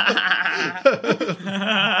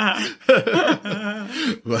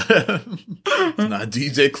 But, it's not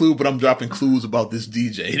DJ Clue, but I'm dropping clues about this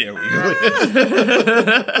DJ. There we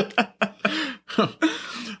go.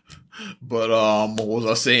 But what was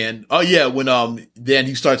I saying? Oh yeah, when then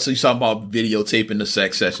he's talking about videotaping the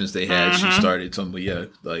sex sessions they had. She started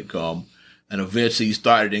and eventually he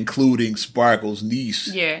started including Sparkle's niece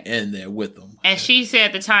in there with them. And she said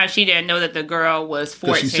at the time she didn't know that the girl was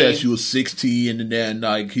 14. She said she was 16, and then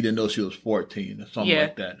he didn't know she was 14 or something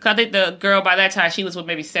like that. Because I think the girl by that time she was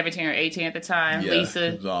maybe 17 or 18 at the time. Yeah,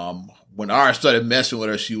 Lisa. When Ara started messing with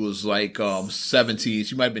her, she was 17.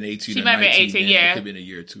 She might have been 18. She might have been 18. Yeah, it could have been a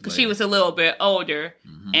year or two. Because she was a little bit older,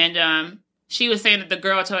 and she was saying that the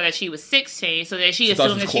girl told her that she was 16, so that she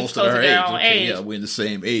assumed that she was close to her own age. Yeah, we're in the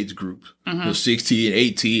same age group. 16,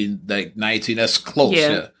 18, 19. That's close.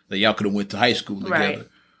 Yeah, that y'all could have went to high school together. Right.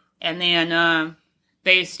 And then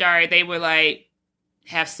they were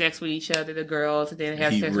have sex with each other, the girls, and then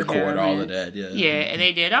have sex with her. He record all of that. Yeah, and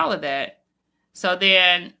they did all of that. So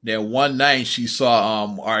then one night she saw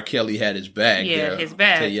R. Kelly had his bag. Yeah, his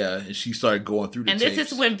bag. And she started going through the tapes. And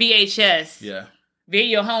this is when VHS,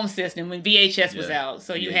 Video Home System, when VHS was out.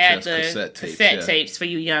 So you had the cassette tapes for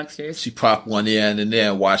you youngsters. She popped one in and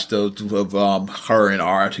then watched those of her and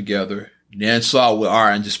R together. Then saw with R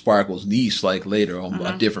and Sparkle's niece like later on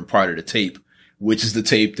a different part of the tape, which is the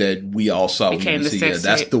tape that we all saw. Became the sex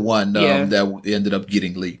That's tape. the one that ended up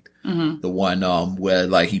getting leaked. The one where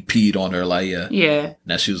like he peed on her, like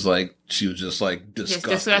Now she was just like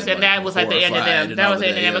disgusted. And that was like the end of them. That was the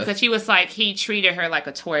end of them because she was like he treated her like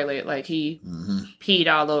a toilet, like he peed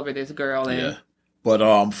all over this girl. And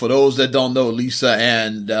But for those that don't know, Lisa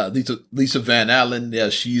Van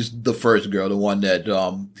Allen, she's the first girl, the one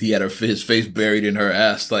that he had his face buried in her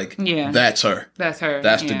ass. Like that's her. That's her.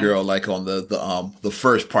 That's the girl. Like on the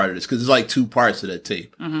first part of this, because there's like two parts of that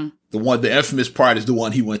tape. The infamous part is the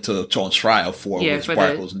one he went on trial for with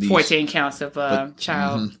Sparkle's niece. 14 counts of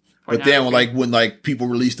child. But then when people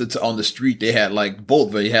released it on the street, they had like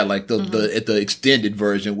both. They had like the extended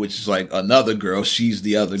version, which is like another girl. She's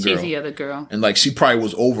the other girl. She's the other girl. And like she probably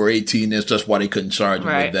was over 18. That's just why they couldn't charge him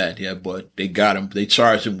with that. Yeah, but they got him. They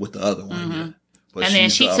charged him with the other one. Yeah. But and then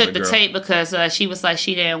she took the tape because she was like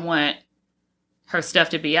she didn't want her stuff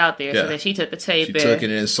to be out there. So then she took the tape. She took it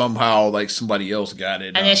and somehow like somebody else got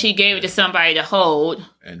it. And then she gave it to somebody to hold.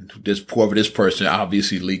 And this person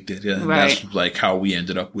obviously leaked it. Yeah. And that's like how we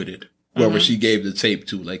ended up with it. Whoever she gave the tape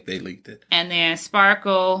to, like they leaked it. And then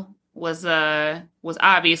Sparkle was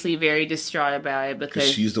obviously very distraught about it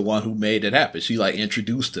because she's the one who made it happen. She like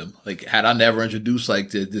introduced him. Like had I never introduced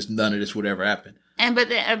this, none of this would ever happen. And but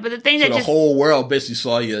the thing so that the whole world basically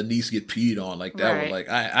saw your niece get peed on like that. Was like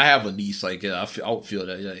I have a niece like I don't feel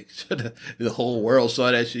that like the whole world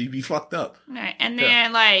saw that shit. You'd be fucked up. Right. And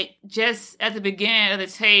then like just at the beginning of the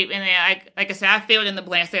tape, and then like I said, I filled in the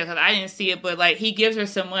blanks there because I didn't see it, but like he gives her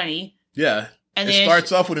some money. Yeah. And it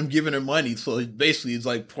starts off with him giving her money, so basically it's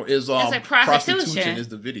like prostitution is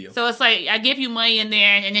the video. So it's like I give you money in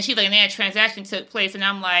there, and then she's like, and then a transaction took place, and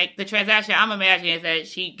I'm like, the transaction I'm imagining is that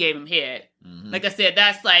she gave him head. Like I said,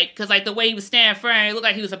 that's like because like the way he was standing firm, it looked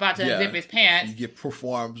like he was about to unzip his pants. He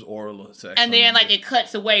performs oral sex, and then like it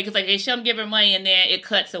cuts away because like they show him give her money, and then it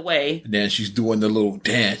cuts away. And then she's doing the little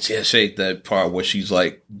dance, shake that part where she's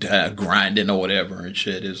like grinding or whatever and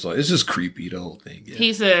shit. It's like it's just creepy the whole thing. Yeah.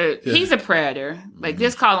 He's a predator. Like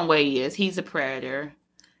just call him what he is. He's a predator.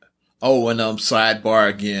 Oh, and sidebar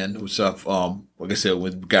again, what's up? Like I said,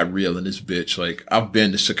 when we got real in this bitch, like I've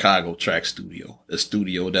been to Chicago Track Studio, the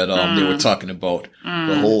studio that they were talking about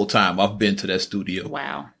the whole time. I've been to that studio.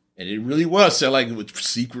 Wow. And it really was so like with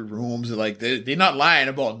secret rooms and like they're not lying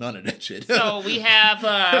about none of that shit. So we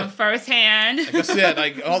have firsthand. Like I said,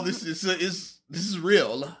 like all this is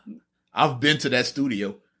real. I've been to that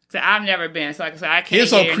studio. So I've never been. So like I said, I can't.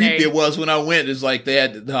 Here's how creepy it was when I went. It's like they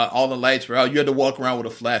had all the lights were out. You had to walk around with a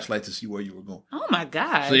flashlight to see where you were going. Oh my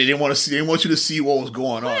god! So they didn't want to see. They didn't want you to see what was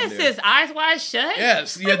going on. What is this? Eyes wide shut?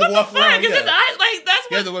 Yes, you had to walk around. Because his eyes, like that's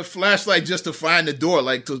what. You had to wear flashlight just to find the door,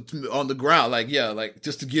 like on the ground, like like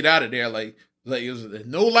just to get out of there, like it was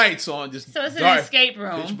no lights on, just so it's dark, an escape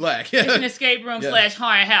room. Pitch black. It's an escape room /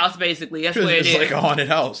 haunted house, basically. That's what it is. It's like a haunted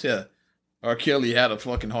house. Yeah. R. Kelly had a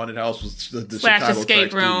fucking haunted house with the Chicago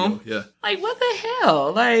escape room. Studio. Yeah. Like, what the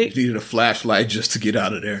hell? Like, you needed a flashlight just to get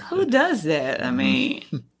out of there. Who does that? I mean,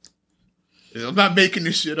 I'm not making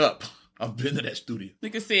this shit up. I've been to that studio.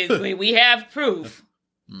 Like I said, we have proof.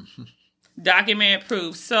 Documented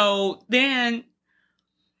proof. So then,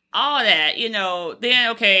 all that,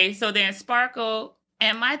 then Sparkle,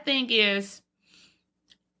 and my thing is,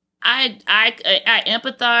 I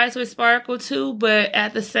empathize with Sparkle too, but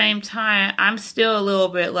at the same time, I'm still a little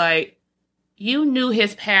bit like, you knew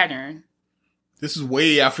his pattern. This is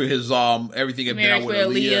way after his everything had been out with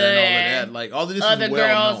Aaliyah and all of that. Like all of this other is well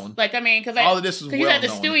girls, known. Like I mean, because all of this is well known. Because at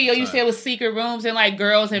the studio, you said it was secret rooms and like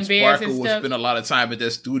girls in beds and Sparkle stuff. would spend a lot of time at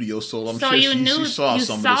that studio, so I'm sure she saw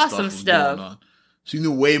some of the stuff going on. She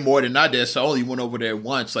knew way more than I did, so I only went over there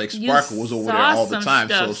once. Like, Sparkle was over there all the time.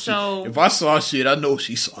 So if I saw shit, I know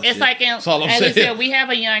she saw shit. It's like, that's all I'm saying. Said, we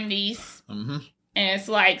have a young niece. And it's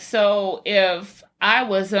like, so if I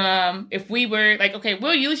was, if we were like, okay,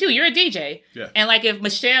 we'll use you. You're a DJ. Yeah. And like, if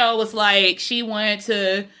Michelle was like, she wanted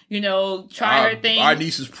to, try her thing. Our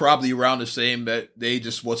niece is probably around the same age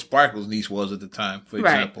as what Sparkle's niece was at the time, for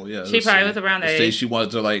example. Yeah. She probably was around that age. She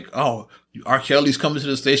wanted to like, oh, R. Kelly's coming to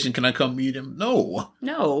the station. Can I come meet him? No.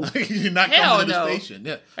 You're not coming to the station.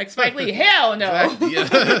 Yeah. Like Spike Lee, hell no. Exactly,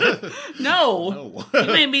 yeah. No.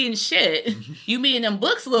 You ain't meeting shit. You meeting them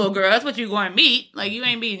books, little girl. That's what you going to meet. Like, you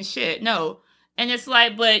ain't meeting shit. No. And it's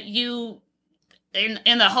like, but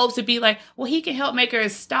in the hopes to be like, well, he can help make her a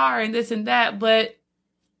star and this and that, but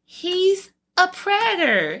he's a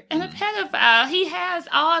predator and a pedophile. He has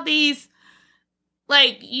all these,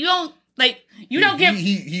 like, you don't get...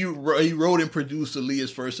 He wrote and produced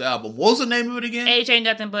Aaliyah's first album. What was the name of it again? Age Ain't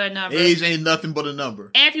Nothing But a Number. Age Ain't Nothing But a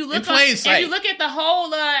Number. And if you look in plain sight. if you look at the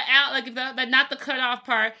whole out, like the not the cut off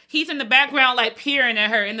part, he's in the background like peering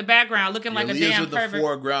at her in the background, looking like a damn pervert. In the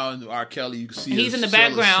foreground, R. Kelly, you can see he's in the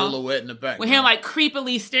background, silhouette in the background, with him like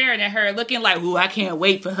creepily staring at her, looking like, ooh, I can't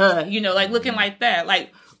wait for her, like looking like that,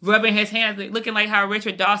 like rubbing his hands, looking like how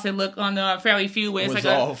Richard Dawson looked on the Family Feud when it's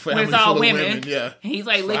all women. Yeah, he's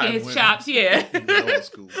like licking his chops,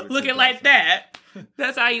 looking like that.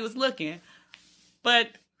 That's how he was looking. But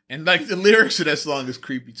and like the lyrics of that song is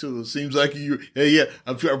creepy too. It seems like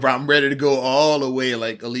I'm ready to go all the way.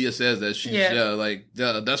 Like Aaliyah says that she's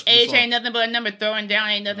that's age ain't nothing but a number, throwing down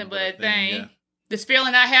ain't nothing but a thing. Yeah. This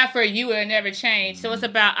feeling I have for you will never change. So it's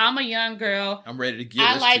about, I'm a young girl. I'm ready to give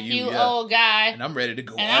I this like to you, old guy. And I'm ready to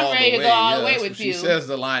go all the way with you. She says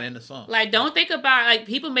the line in the song. Like, don't think about, like,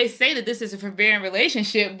 people may say that this is a forbearing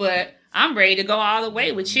relationship, but I'm ready to go all the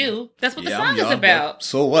way with you. That's what the song is about.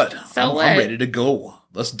 So what? I'm ready to go.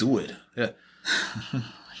 Let's do it. Yeah.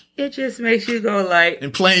 It just makes you go like...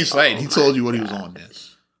 In plain sight, he told you what he was on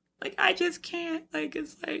this. Like, I just can't. Like,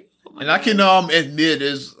 it's like... Oh my and God. I can admit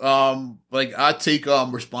is like I take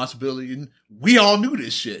responsibility, and we all knew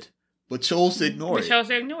this shit, but chose to ignore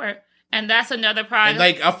it. And that's another problem. And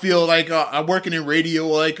like I feel like I'm working in radio.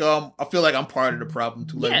 Like I feel like I'm part of the problem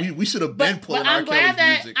too. Like we should have been pulling R. Kelly's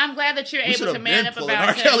music. I'm glad that you're able to man up about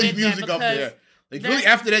R. Kelly's music up there. Like really,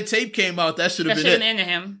 after that tape came out, that should have been it. Into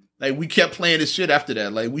him. Like we kept playing this shit after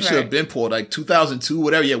that. Like we should have been pulled. Like 2002,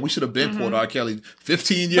 whatever. Yeah, we should have been pulled R. Kelly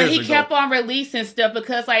 15 years ago. But he kept on releasing stuff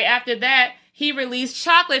because, like, after that, he released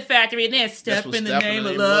Chocolate Factory and then Step in the Name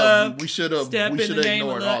of Love. We should have ignored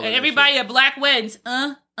all of that. And everybody at Black Weddings,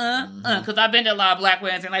 because I've been to a lot of Black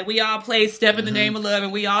Weddings, and like we all played Step in the Name of Love,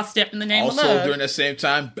 and we all stepped in the name of love. Also, during that same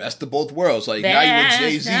time, Best of Both Worlds. Like now you with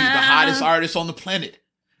Jay-Z, the hottest artist on the planet.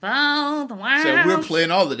 So we're playing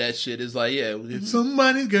all of that shit. It's like,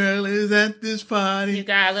 somebody's girl is at this party. You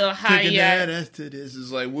got a little high to this. It's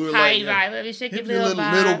like we're like, let me shake your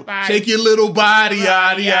little body. Shake your little body,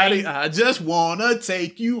 yaddy. I just wanna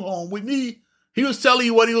take you home with me. He was telling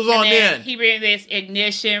you what he was on then. He read this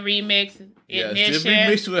Ignition remix. Ignition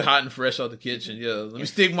remixed with Hot and Fresh Out the Kitchen. Yeah, let me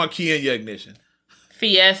stick my key in your ignition.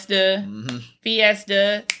 Fiesta.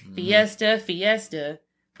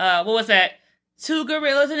 What was that? Two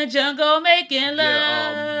gorillas in the jungle making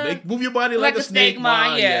love. Move your body like a snake,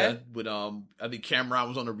 man. Yeah. But I think Cameron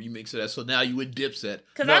was on a remix of that. So now you with Dipset.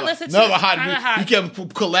 Because I listened to hot. He kept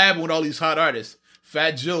collabing with all these hot artists.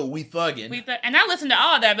 Fat Joe, We Thuggin'. And I listened to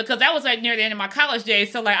all that because that was like near the end of my college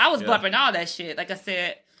days. So like I was bumping all that shit. Like I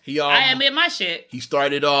said, I admit my shit. He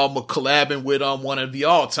started collabing with one of the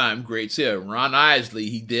all-time greats here, Ron Isley.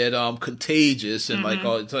 He did Contagious and like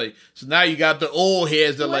all. So now you got the old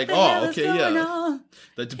heads that are like, oh, okay, yeah.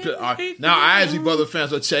 Now Isley brother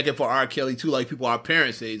fans are checking for R. Kelly too, like people our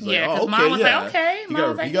parents say. It's like, oh, okay, Mom was like, okay.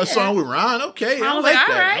 You got a song with Ron? Okay, I like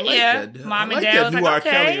that. I like that. Mom and Dad was like, R.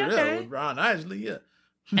 Kelly with Ron Isley, yeah.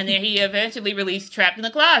 And then he eventually released Trapped in the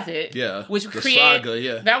Closet. Yeah. Which created...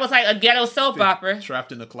 Saga, that was like a ghetto soap opera.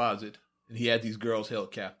 Trapped in the Closet. And he had these girls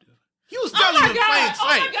held captive. He was telling you in plain sight.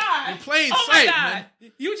 Oh my God. In plain sight, man.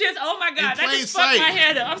 You just, oh my God. That just fucked my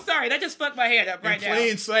head up. I'm sorry. That just fucked my head up right now. In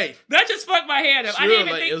plain sight. That just fucked my head up. Sure, I didn't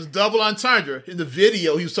even think... It was double entendre. In the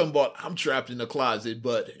video, he was talking about, I'm trapped in the closet.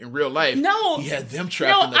 But in real life, he had them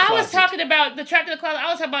trapped in the closet. I was talking about the trapped in the closet. I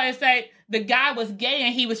was talking about it's like the guy was gay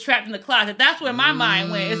and he was trapped in the closet. That's where my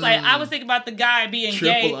mind went. It's like I was thinking about the guy being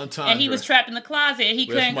gay and he was trapped in the closet and he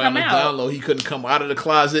couldn't come out. He couldn't come out of the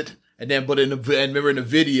closet. And then, remember in the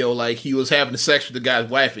video, like he was having sex with the guy's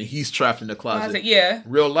wife, and he's trapped in the closet. Yeah,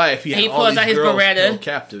 real life, he had all these girls held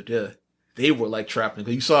captive. Yeah, they were like trapped.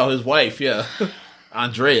 You saw his wife,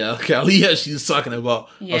 Andrea Kalia. She was talking about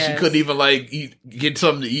how she couldn't even like get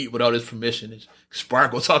something to eat without his permission. And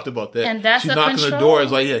Sparkle talked about that. And that's she's knocking on the door.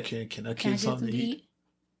 It's like, can I get something to eat?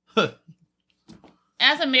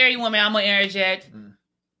 As a married woman, I'm gonna interject.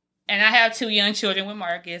 And I have 2 young children with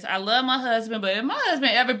Marcus. I love my husband, but if my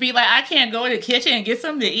husband ever be like, I can't go in the kitchen and get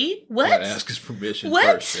something to eat, what? You gotta ask his permission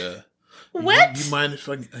first. Yeah. What? You mind if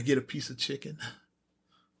I get a piece of chicken?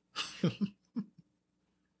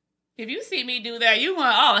 If you see me do that, you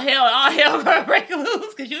want all hell gonna break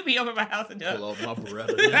loose because you'll be over my house and done. Pull off my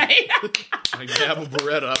Beretta. Right? I grab a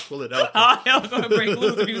Beretta, I pull it out. All hell gonna break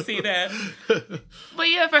loose if you see that. But But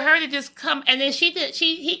yeah, for her to just come, and then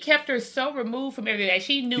he kept her so removed from everything.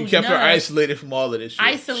 She knew. He kept her isolated from all of this shit.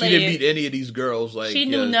 Isolated. She didn't meet any of these girls. Like she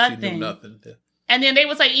knew nothing. She knew nothing. Yeah. And then they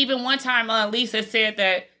was like, even one time, Lisa said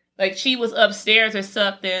that like she was upstairs or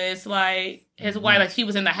something. It's like his wife, like she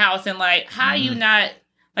was in the house, and like how you not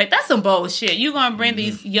like that's some bullshit. You gonna bring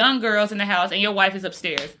these young girls in the house, and your wife is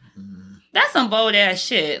upstairs. That's some bold ass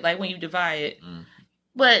shit. Like when you divide it,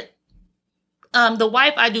 but. The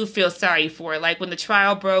wife I do feel sorry for. Like when the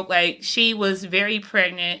trial broke, like she was very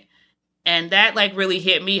pregnant, and that like really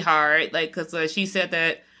hit me hard. Like because she said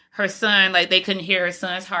that her son, like they couldn't hear her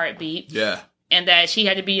son's heartbeat. Yeah, and that she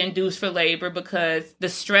had to be induced for labor because the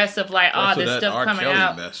stress of like all this stuff R. coming Kelly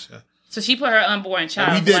out. Mess, yeah. So she put her unborn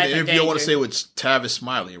child. And we did an interview. I want to say with Tavis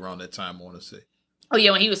Smiley around that time. I want to say. Oh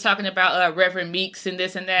yeah, when he was talking about Reverend Meeks and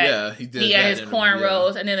this and that. Yeah, he did. He had his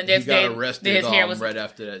cornrows, and then the next day, his hair was right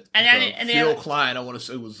after that. And then Phil Klein, I want to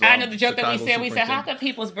say was. I know the joke that we said. We said, "How come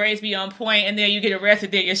people's braids be on point, and then you get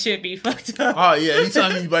arrested, then your shit be fucked up?" Oh yeah,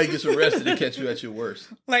 anytime anybody gets arrested, they catch you at your worst.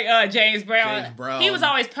 Like James Brown. He was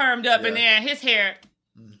always permed up, and then his hair.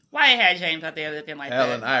 Why had James out there looking like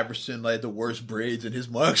Allen that? Iverson, like the worst braids in his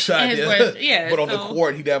mugshot. But on the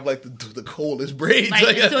court, he'd have like the coldest braids.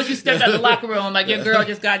 Like as soon as you stepped out of the locker room, like your girl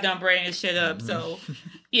just got done braiding his shit up. So,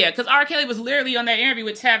 yeah, because R. Kelly was literally on that interview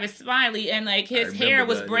with Tavis Smiley, and like his hair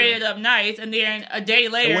was braided up nice, and then a day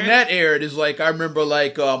later, and when that aired, is like I remember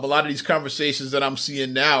like a lot of these conversations that I'm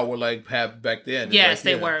seeing now were like have back then. Yes, like,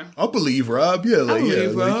 they were. I believe Rob. Yeah, like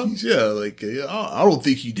Rob. I don't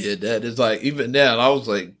think he did that. It's like even then, I was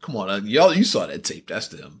like, come on, y'all, you saw that tape? That's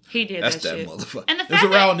them. He did. That's that motherfucker. And it was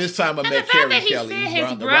around this time I met Carrie Kelly.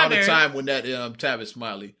 Around the time when that Tavis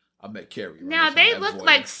Smiley. I met Carrie. Now they look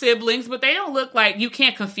like siblings, but they don't look like you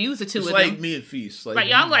can't confuse the two of them. It's like me and Feast. Like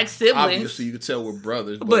y'all like siblings. Obviously, you can tell we're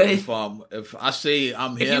brothers. But if I say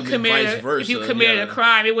I'm him and vice versa, if you committed a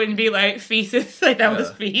crime, it wouldn't be like Feast. Like that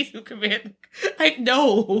was Feast who committed. Like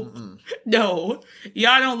no, no,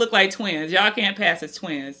 y'all don't look like twins. Y'all can't pass as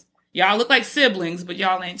twins. Y'all look like siblings, but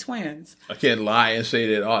y'all ain't twins. I can't lie and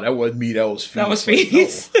say that. Oh, that wasn't me. That was Feast. That was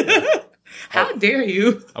Feast. No. How dare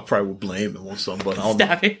you? I probably would blame him on something, but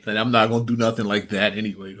Stop it. And I'm not going to do nothing like that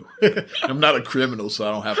anyway. I'm not a criminal, so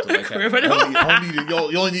I don't have to. Like, criminal?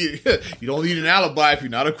 You don't need an alibi if you're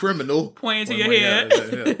not a criminal. Point to your head.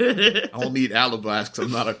 I don't need alibis because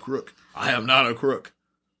I'm not a crook. I am not a crook.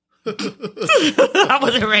 I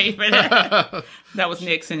wasn't ready for that. That was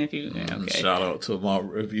Nixon. If you okay. Shout out to my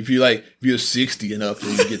if you're 60 enough,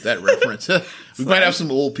 then you get that reference. We might have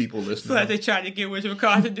some old people listening. So they tried to get Richard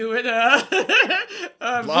McCaw to do it.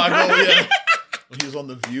 Blago, yeah. When he was on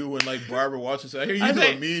The View and like Barbara watching said, "Hey, you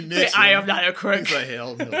doing me, Nixon?" I am not a crook. He's like,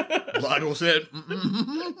 "Hell no." Blago said,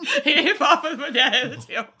 He hit off of my dad in the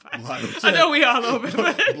tailpipe. I know we all over it.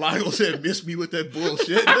 Blago said, "Miss me with that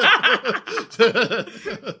bullshit."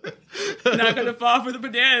 Not gonna fall for the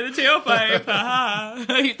banana in the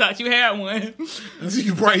tailpipe. You thought you had one. As you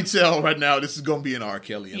can probably tell right now, this is gonna be an R.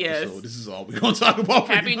 Kelly episode. Yes. This is all we're gonna talk about.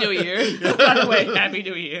 Happy New Year. By the way, Happy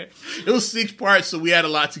New Year. It was 6 parts, so we had a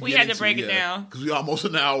lot to get into. We had to break it down. Because we almost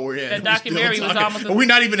an hour in. The documentary was almost... But we're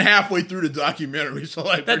not even halfway through the documentary. So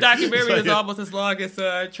like, the documentary was almost as long as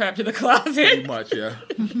Trapped in the Closet. Pretty much, yeah.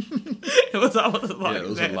 It was almost as long as it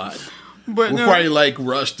was that. A lot. But we'll probably like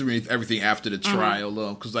rush through everything after the trial,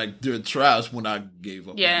 because like during the trials when I gave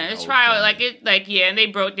up. Yeah, the trial, and they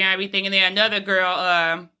broke down everything, and then another girl,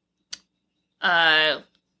 I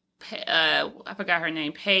forgot her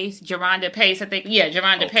name, Geronda Pace, I think. Yeah,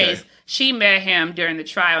 Geronda Pace. She met him during the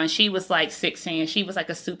trial, and she was like 16. She was like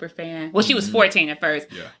a super fan. Well, she was 14 at first.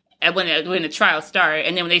 Yeah. And when the trial started,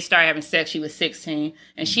 and then when they started having sex, she was 16,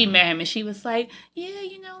 and she met him, and she was like, "Yeah,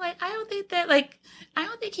 I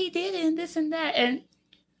don't think he did it, and this and that." And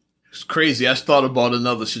it's crazy. I thought about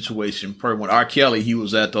another situation. When R. Kelly, he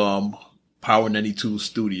was at Power 92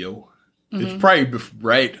 studio. It's probably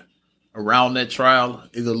right around that trial,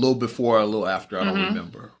 either a little before or a little after. I don't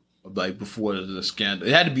remember. Like before the scandal,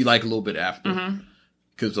 it had to be like a little bit after,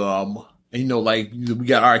 because we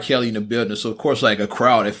got R. Kelly in the building, so of course, like a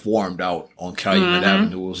crowd had formed out on Calumet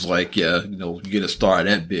Avenue. It was like, you get a star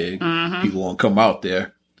that big, people won't come out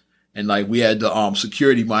there, and like we had the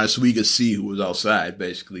security monitor so we could see who was outside,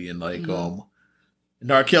 basically, and like and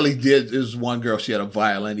R. Kelly there's one girl, she had a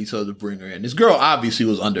violin, he told her to bring her in. This girl obviously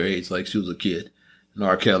was underage, like she was a kid, and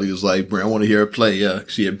R. Kelly was like, "I want to hear her play." Yeah,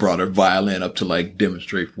 she had brought her violin up to like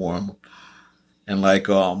demonstrate for him. And like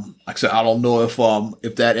I said, I don't know if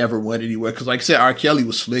that ever went anywhere, because like I said, R. Kelly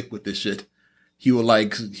was slick with this shit. He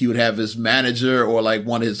would have his manager or like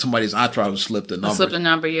somebody's entourage would slip the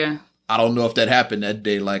number. Yeah. I don't know if that happened that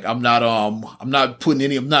day. Like, I'm not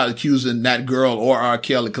accusing that girl or R.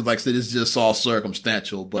 Kelly, because like I said, it's just all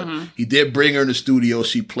circumstantial. But he did bring her in the studio.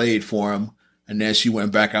 She played for him, and then she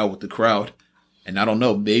went back out with the crowd. And I don't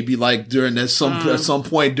know, maybe like during that at some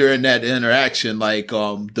point during that interaction, like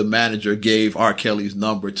the manager gave R. Kelly's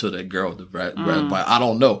number to that girl. I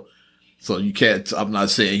don't know. So you can't. I'm not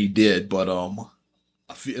saying he did, but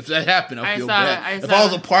if that happened, I feel bad. If I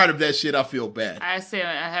was a part of that shit, I feel bad. I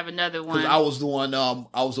have another one. Because I was the one.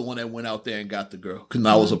 I was the one that went out there and got the girl. Because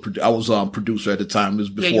I was producer at the time. It was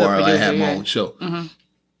before I had my own show. Mm-hmm.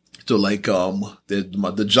 So like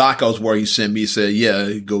the jock I was where he sent me said,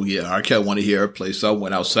 yeah, go R. Kelly want to hear her play. So I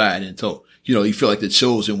went outside and told you feel like the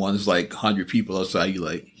chosen one is like 100 people outside. You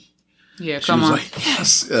like, yeah, come on. Like,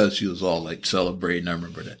 yes. She was all like celebrating. I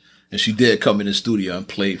remember that. And she did come in the studio and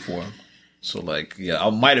played for him. So like, yeah, I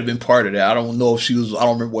might have been part of that. I don't know if she was. I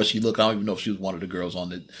don't remember what she looked. I don't even know if she was one of the girls on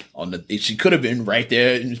the. She could have been right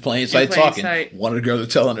there in plain sight talking. One of the girls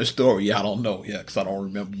was telling her story. Yeah, I don't know. Yeah, because I don't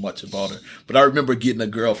remember much about her. But I remember getting a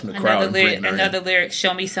girl from the crowd and bringing her another lyric.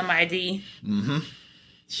 Show me some ID. Mm-hmm.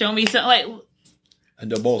 Show me some like.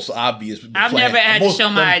 And the most obvious. I've never had to show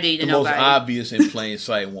my ID to nobody. The most obvious in plain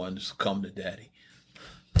sight one is come to daddy.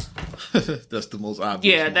 That's the most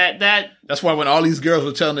obvious. Yeah, one. That's why when all these girls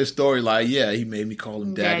were telling their story, like, yeah, he made me call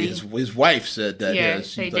him daddy. His wife said that. Yeah,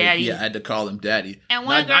 say like, daddy. Yeah, I had to call him daddy. And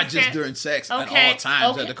not just during sex. At all times,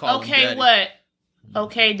 I had to call him daddy. Okay, what?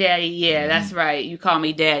 Okay, daddy. Yeah, that's right. You call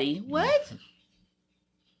me daddy. What?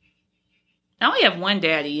 I only have one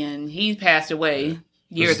daddy, and he passed away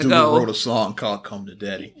years ago. He wrote a song called "Come to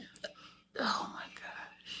Daddy." Oh my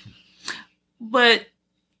god! But.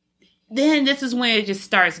 Then this is when it just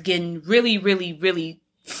starts getting really, really, really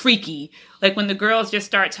freaky. Like when the girls just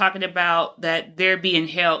start talking about that they're being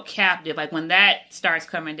held captive. Like when that starts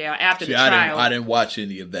coming down after the trial. I didn't watch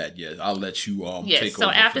any of that yet. I'll let you take over. So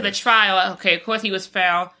after the trial, okay, of course he was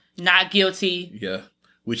found not guilty. Yeah.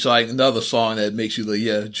 Which like another song that makes you like,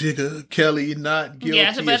 yeah, Jigga Kelly not guilty.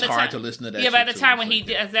 Yeah, so it's hard to listen to that. Yeah, by the time when he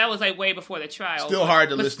did, that was like way before the trial. Still hard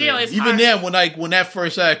to listen to. Even then, when that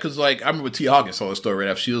first act, because like I remember T. Hawkins saw the story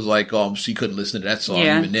right after. She was like, she couldn't listen to that song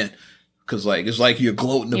even then, because like it's like you're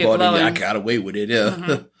gloating about it. Yeah, I got away with it. Yeah.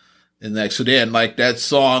 Mm-hmm. And like so then like that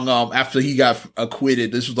song after he got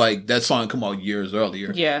acquitted, this was like that song come out years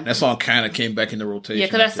earlier. Yeah, that song kind of came back into rotation. Yeah,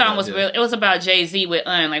 because that song was real. It was about Jay-Z with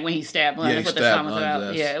like when he stabbed Un. That's what the song was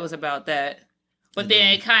about. Yeah, it was about that. But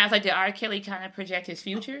then it kind of like did R. Kelly kind of project his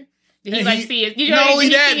future? Did he see it? Did he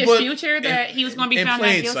see his future that he was going to be found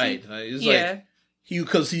not guilty? Yeah.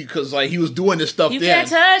 Because he was doing this stuff. You can't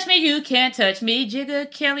touch me. You can't touch me, Jigga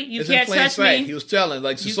Kelly. You can't touch me. He was telling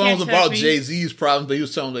like the song's about Jay-Z's problems, but he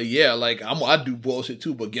was telling like, yeah, like I do bullshit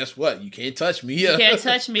too, but guess what? You can't touch me. Yeah. You can't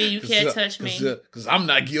touch me. You can't touch me. Because I'm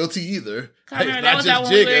not guilty either. That was our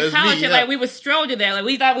when we were in college. Like we would stroll to that. Like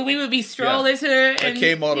we thought we would be strolling to it. It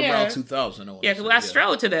came out around 2000. Yeah, because I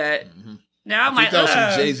strolled to that. Mm-hmm. Now I'm like, that was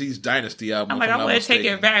from Jay-Z's Dynasty album. I'm like, I want to take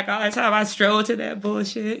it back all the time. I stroll to that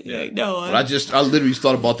bullshit. Yeah. Like, no. But I literally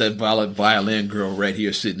thought about that violin girl right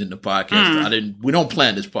here sitting in the podcast. We don't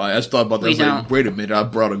plan this podcast. I just thought about that. I was like, wait a minute. I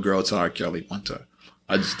brought a girl to R. Kelly one time.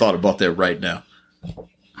 I just thought about that right now.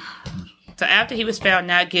 So after he was found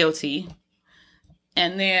not guilty,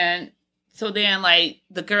 and then like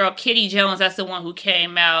the girl Kitty Jones, that's the one who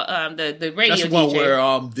came out, the radio DJ. That's the one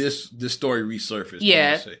where this story resurfaced.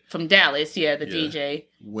 Yeah, from Dallas. Yeah, the DJ.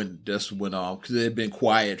 Because it had been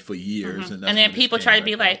quiet for years, and then people try to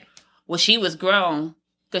be like, well, she was grown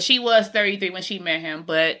because she was 33 when she met him,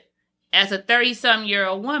 but as a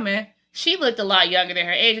 30-some-year-old woman, she looked a lot younger than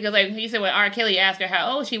her age. Because like he said, when R. Kelly asked her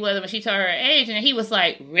how old she was, and she told her age, and he was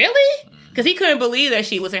like, really? Because he couldn't believe that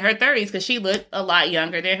she was in her 30s because she looked a lot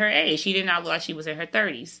younger than her age. She did not look like she was in her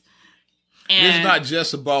 30s. And it's not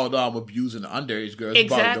just about abusing underage girls.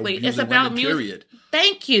 Exactly. It's about music. Period.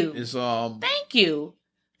 Thank you. It's Thank you.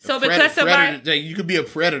 So because somebody... You could be a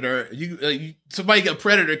predator. A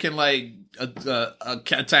predator can like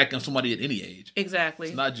attack somebody at any age. Exactly.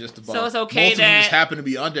 It's not just about... So it's okay most that... of them just happen to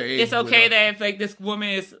be underage. It's okay that if like this woman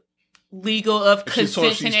is... legal of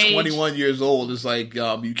consent age. She's 21 years old. It's like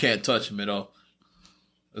you can't touch him at all.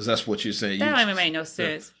 Because that's what you're saying. That don't even make no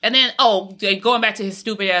sense. Yeah. And then, going back to his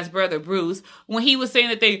stupid ass brother Bruce, when he was saying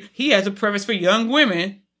that he has a preference for young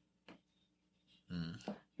women.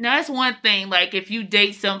 Now that's one thing. Like if you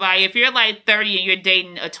date somebody, if you're like 30 and you're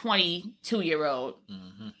dating a 22-year-old,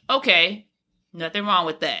 okay, nothing wrong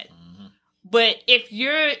with that. But if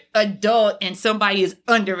you're adult and somebody is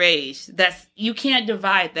underage, you can't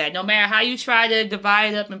divide that. No matter how you try to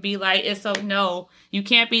divide it up and be like, it's so no, you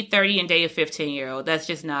can't be 30 and date a 15-year-old. That's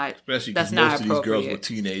just not. Especially that's because not most of these girls were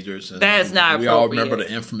teenagers. And that is not. We all remember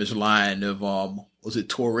the infamous line of was it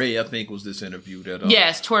Torre? I think was this interview that.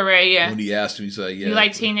 Yes, Torre. Yeah. When he asked him, he said, "Yeah, you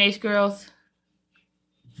like teenage girls."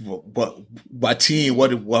 But by teen, how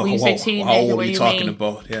old are you talking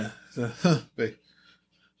about? Yeah.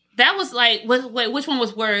 That was like, which one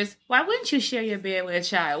was worse? Why wouldn't you share your bed with a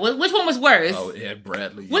child? Which one was worse? Oh, yeah,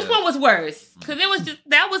 Bradley. Which one was worse? Because it was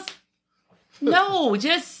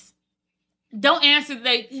just don't answer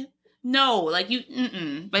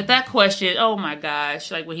But that question, oh my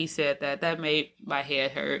gosh, like when he said that made my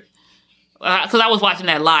head hurt. Because I was watching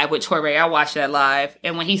that live with Torre. I watched that live.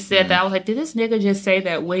 And when he said that, I was like, did this nigga just say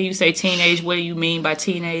that when you say teenage, what do you mean by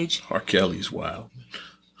teenage? R. Kelly's wild.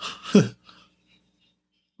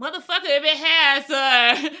 Motherfucker, if it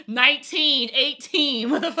has 19, 18,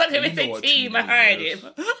 motherfucker, if it's 18 behind him.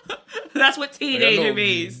 That's what teenager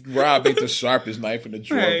means. Rob ain't the sharpest knife in the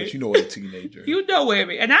drawer, right. But you know what a teenager is. You know what I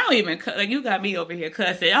mean. And I don't even cuss. Like, you got me over here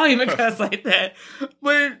cussing. I don't even cuss like that.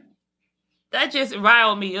 But that just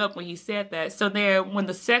riled me up when he said that. So then when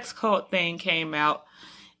the sex cult thing came out,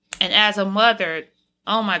 and as a mother,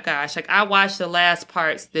 oh my gosh, like I watched the last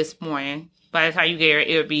parts this morning. By the time you get here,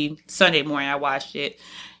 it would be Sunday morning I watched it.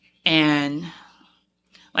 And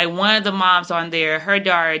like one of the moms on there, her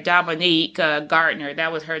daughter, Dominique Gardner,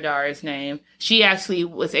 that was her daughter's name. She actually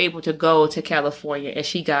was able to go to California and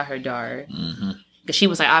she got her daughter. Because she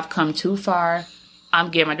was like, I've come too far.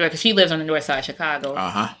 I'm getting my daughter. Because she lives on the north side of Chicago.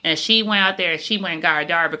 And she went out there and she went and got her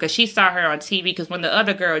daughter because she saw her on TV. Because when the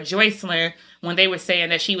other girl, Joycelyn, when they were saying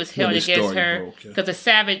that she was held against her, because the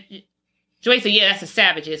Savage... Joy said, yeah, that's the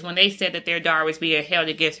Savages. When they said that their daughter was being held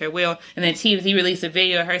against her will. And then TMZ released a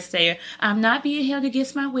video of her saying, I'm not being held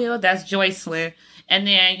against my will. That's Joycelyn. And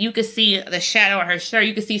then you could see the shadow on her shirt.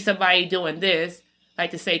 You could see somebody doing this, like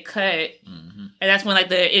to say cut. And that's when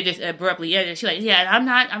it just abruptly ended. She's like, yeah, I'm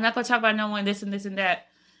not going to talk about no one, this and this and that.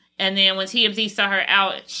 And then when TMZ saw her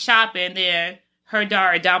out shopping, then her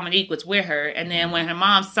daughter, Dominique, was with her. And then when her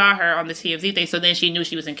mom saw her on the TMZ thing, so then she knew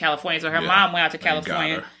she was in California. So her mom went out to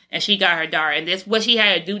California. And she got her daughter. And this what she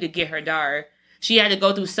had to do to get her daughter. She had to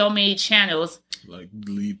go through so many channels. Like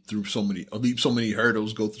leap so many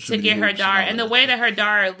hurdles, go through so to get her daughter. And the way that her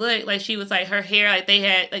daughter looked, like she was like her hair, like they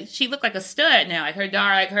had like she looked like a stud now. Like her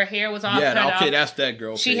daughter, like her hair was all cut off. That's that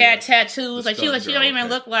girl. She had tattoos. Like she don't even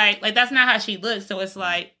look like that's not how she looks. So it's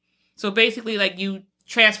like basically like you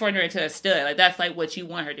transformed her into a stud. Like that's like what you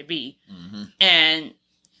want her to be. And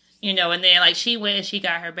you know, and then, like, she went and she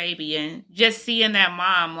got her baby. And just seeing that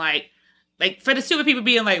mom, like for the stupid people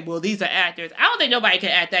being like, well, these are actors. I don't think nobody can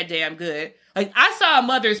act that damn good. Like, I saw a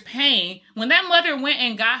mother's pain. When that mother went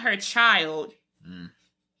and got her child,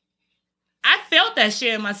 I felt that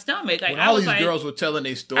shit in my stomach. Like, when all these girls were telling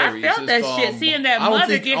their stories. I felt that shit, seeing that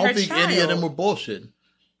mother get her child. I don't think any of them were bullshit.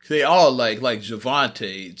 They all, like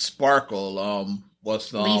Javante, Sparkle,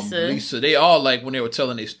 Lisa. They all like when they were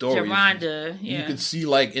telling their stories. Geronda, yeah. You could see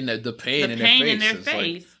like in the pain in their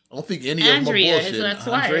face. Like, I don't think any Andrea, of them are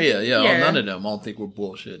bullshit. Andrea, none of them. I don't think we're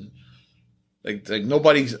bullshitting. Like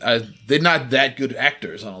nobody's. They're not that good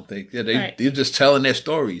actors. I don't think. Yeah, they're just telling their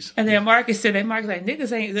stories. And then Marcus like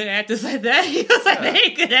niggas ain't good actors like that. He was like they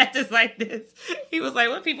ain't good actors like this. He was like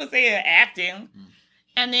what people say acting.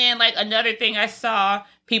 And then like another thing I saw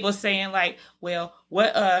people saying like, well,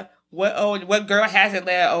 what girl hasn't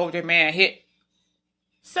let an older man hit?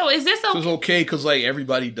 So is this okay? So it's okay because like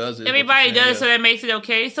everybody does it. Everybody does it, so that makes it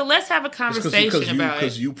okay. So let's have a conversation about it.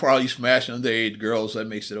 Because you probably smash underage girls, that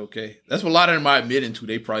makes it okay. That's what a lot of them are admitting to.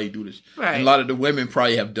 They probably do this. Right. And a lot of the women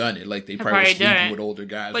probably have done it. Like they probably sleeping with older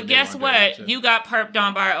guys. But guess what? You got perped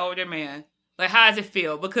on by an older man. Like how does it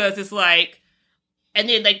feel? Because it's like, and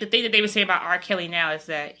then like the thing that they were saying about R. Kelly now is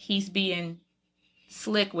that he's being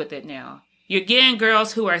slick with it now. You're getting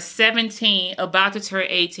girls who are 17, about to turn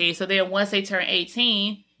 18. So then once they turn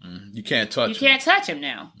 18, you can't touch them. You can't touch them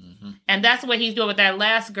now. And that's what he's doing with that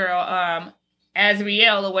last girl,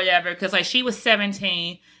 Azriel or whatever. Because like she was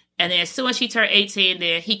 17. And then as soon as she turned 18,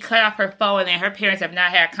 then he cut off her phone. And then her parents have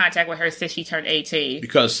not had contact with her since she turned 18.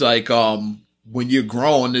 Because like when you're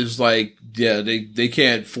grown, it's like, yeah, they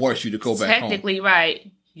can't force you to go back home. Technically,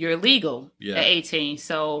 right. You're legal at 18.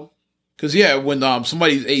 So... Because, when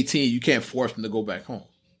somebody's 18, you can't force them to go back home.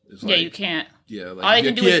 It's like, you can't. Yeah, like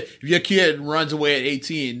if your kid runs away at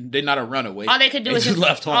 18, they're not a runaway. All they could do is just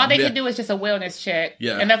left home. All they could do is just a wellness check.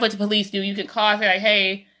 Yeah. And that's what the police do. You can call her like,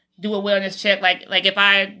 hey, do a wellness check. Like if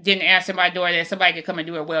I didn't answer my door, then somebody could come and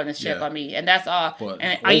do a wellness check on me, and that's all. But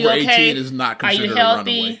and are you okay? 18 is not considered are you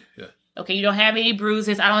healthy? A runaway. Yeah. Okay, you don't have any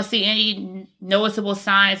bruises. I don't see any noticeable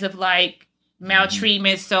signs of like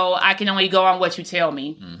maltreatment, so I can only go on what you tell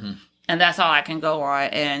me. Mm-hmm. And that's all I can go on.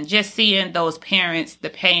 And just seeing those parents, the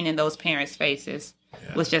pain in those parents' faces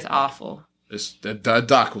was just awful. That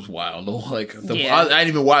doc was wild. I didn't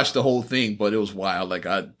even watch the whole thing, but it was wild. Like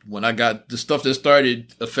when I got the stuff that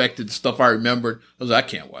started affected the stuff I remembered, I was like, I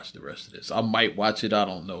can't watch the rest of this. I might watch it. I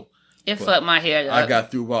don't know. It fucked my head up. I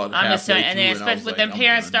got through about halfway through, and then especially when them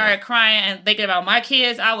parents started crying and thinking about my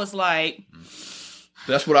kids, I was like...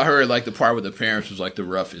 That's what I heard. Like the part with the parents was like the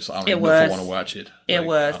roughest. I don't even know if I want to watch it. It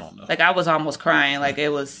was. I don't know. Like I was almost crying. Like it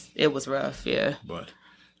was rough. Yeah. But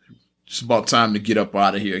it's about time to get up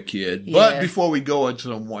out of here, kid. Yeah. But before we go into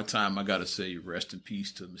them one time, I gotta say rest in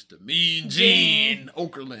peace to Mr. Mean Gene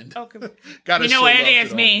Okerlund. You know what it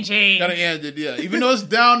is, Mean Gene. Gotta end it. Yeah. Even though it's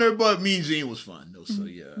down there, but Mean Gene was fun. Though, so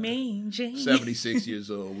yeah. Mean Gene. 76 years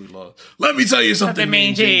old. We lost. Let me tell you something,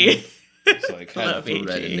 Mean Gene. It's like I had to throw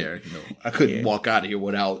that in there. I couldn't walk out of here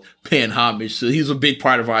without paying homage. So he's a big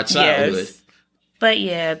part of our childhood. Yes. But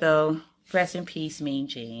yeah, though, rest in peace, Mean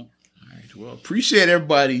Gene. All right. Well, appreciate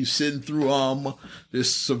everybody sitting through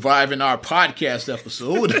this Surviving Our Podcast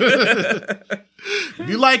episode. If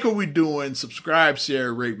you like what we're doing, subscribe,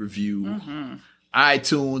 share, rate, review. Mm-hmm.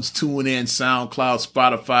 iTunes, TuneIn, SoundCloud,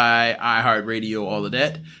 Spotify, iHeartRadio, all of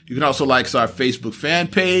that. You can also like our Facebook fan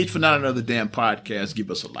page for Not Another Damn Podcast.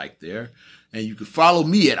 Give us a like there. And you can follow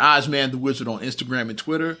me at Ozman the Wizard on Instagram and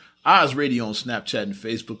Twitter, OzRadio on Snapchat and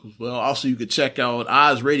Facebook as well. Also, you can check out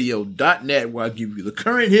OzRadio.net where I give you the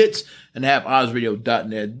current hits and have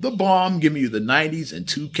OzRadio.net, the bomb, giving you the 90s and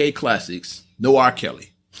 2K classics. No R. Kelly.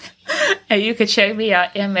 And you can check me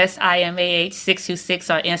out,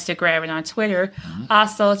 MSIMAH626 on Instagram and on Twitter. Mm-hmm.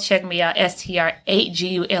 Also, check me out,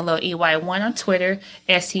 STR8GULOEY1 on Twitter,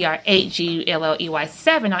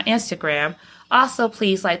 STR8GULOEY7 on Instagram. Also,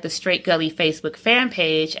 please like the Straight Gully Facebook fan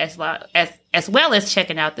page, as well as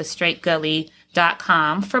checking out the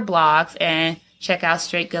straightgully.com for blogs, and check out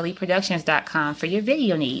straightgullyproductions.com for your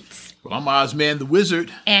video needs. Well, I'm Ozman the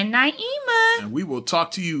Wizard. And Naima. And we will talk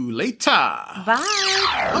to you later.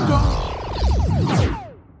 Bye. I'm gone.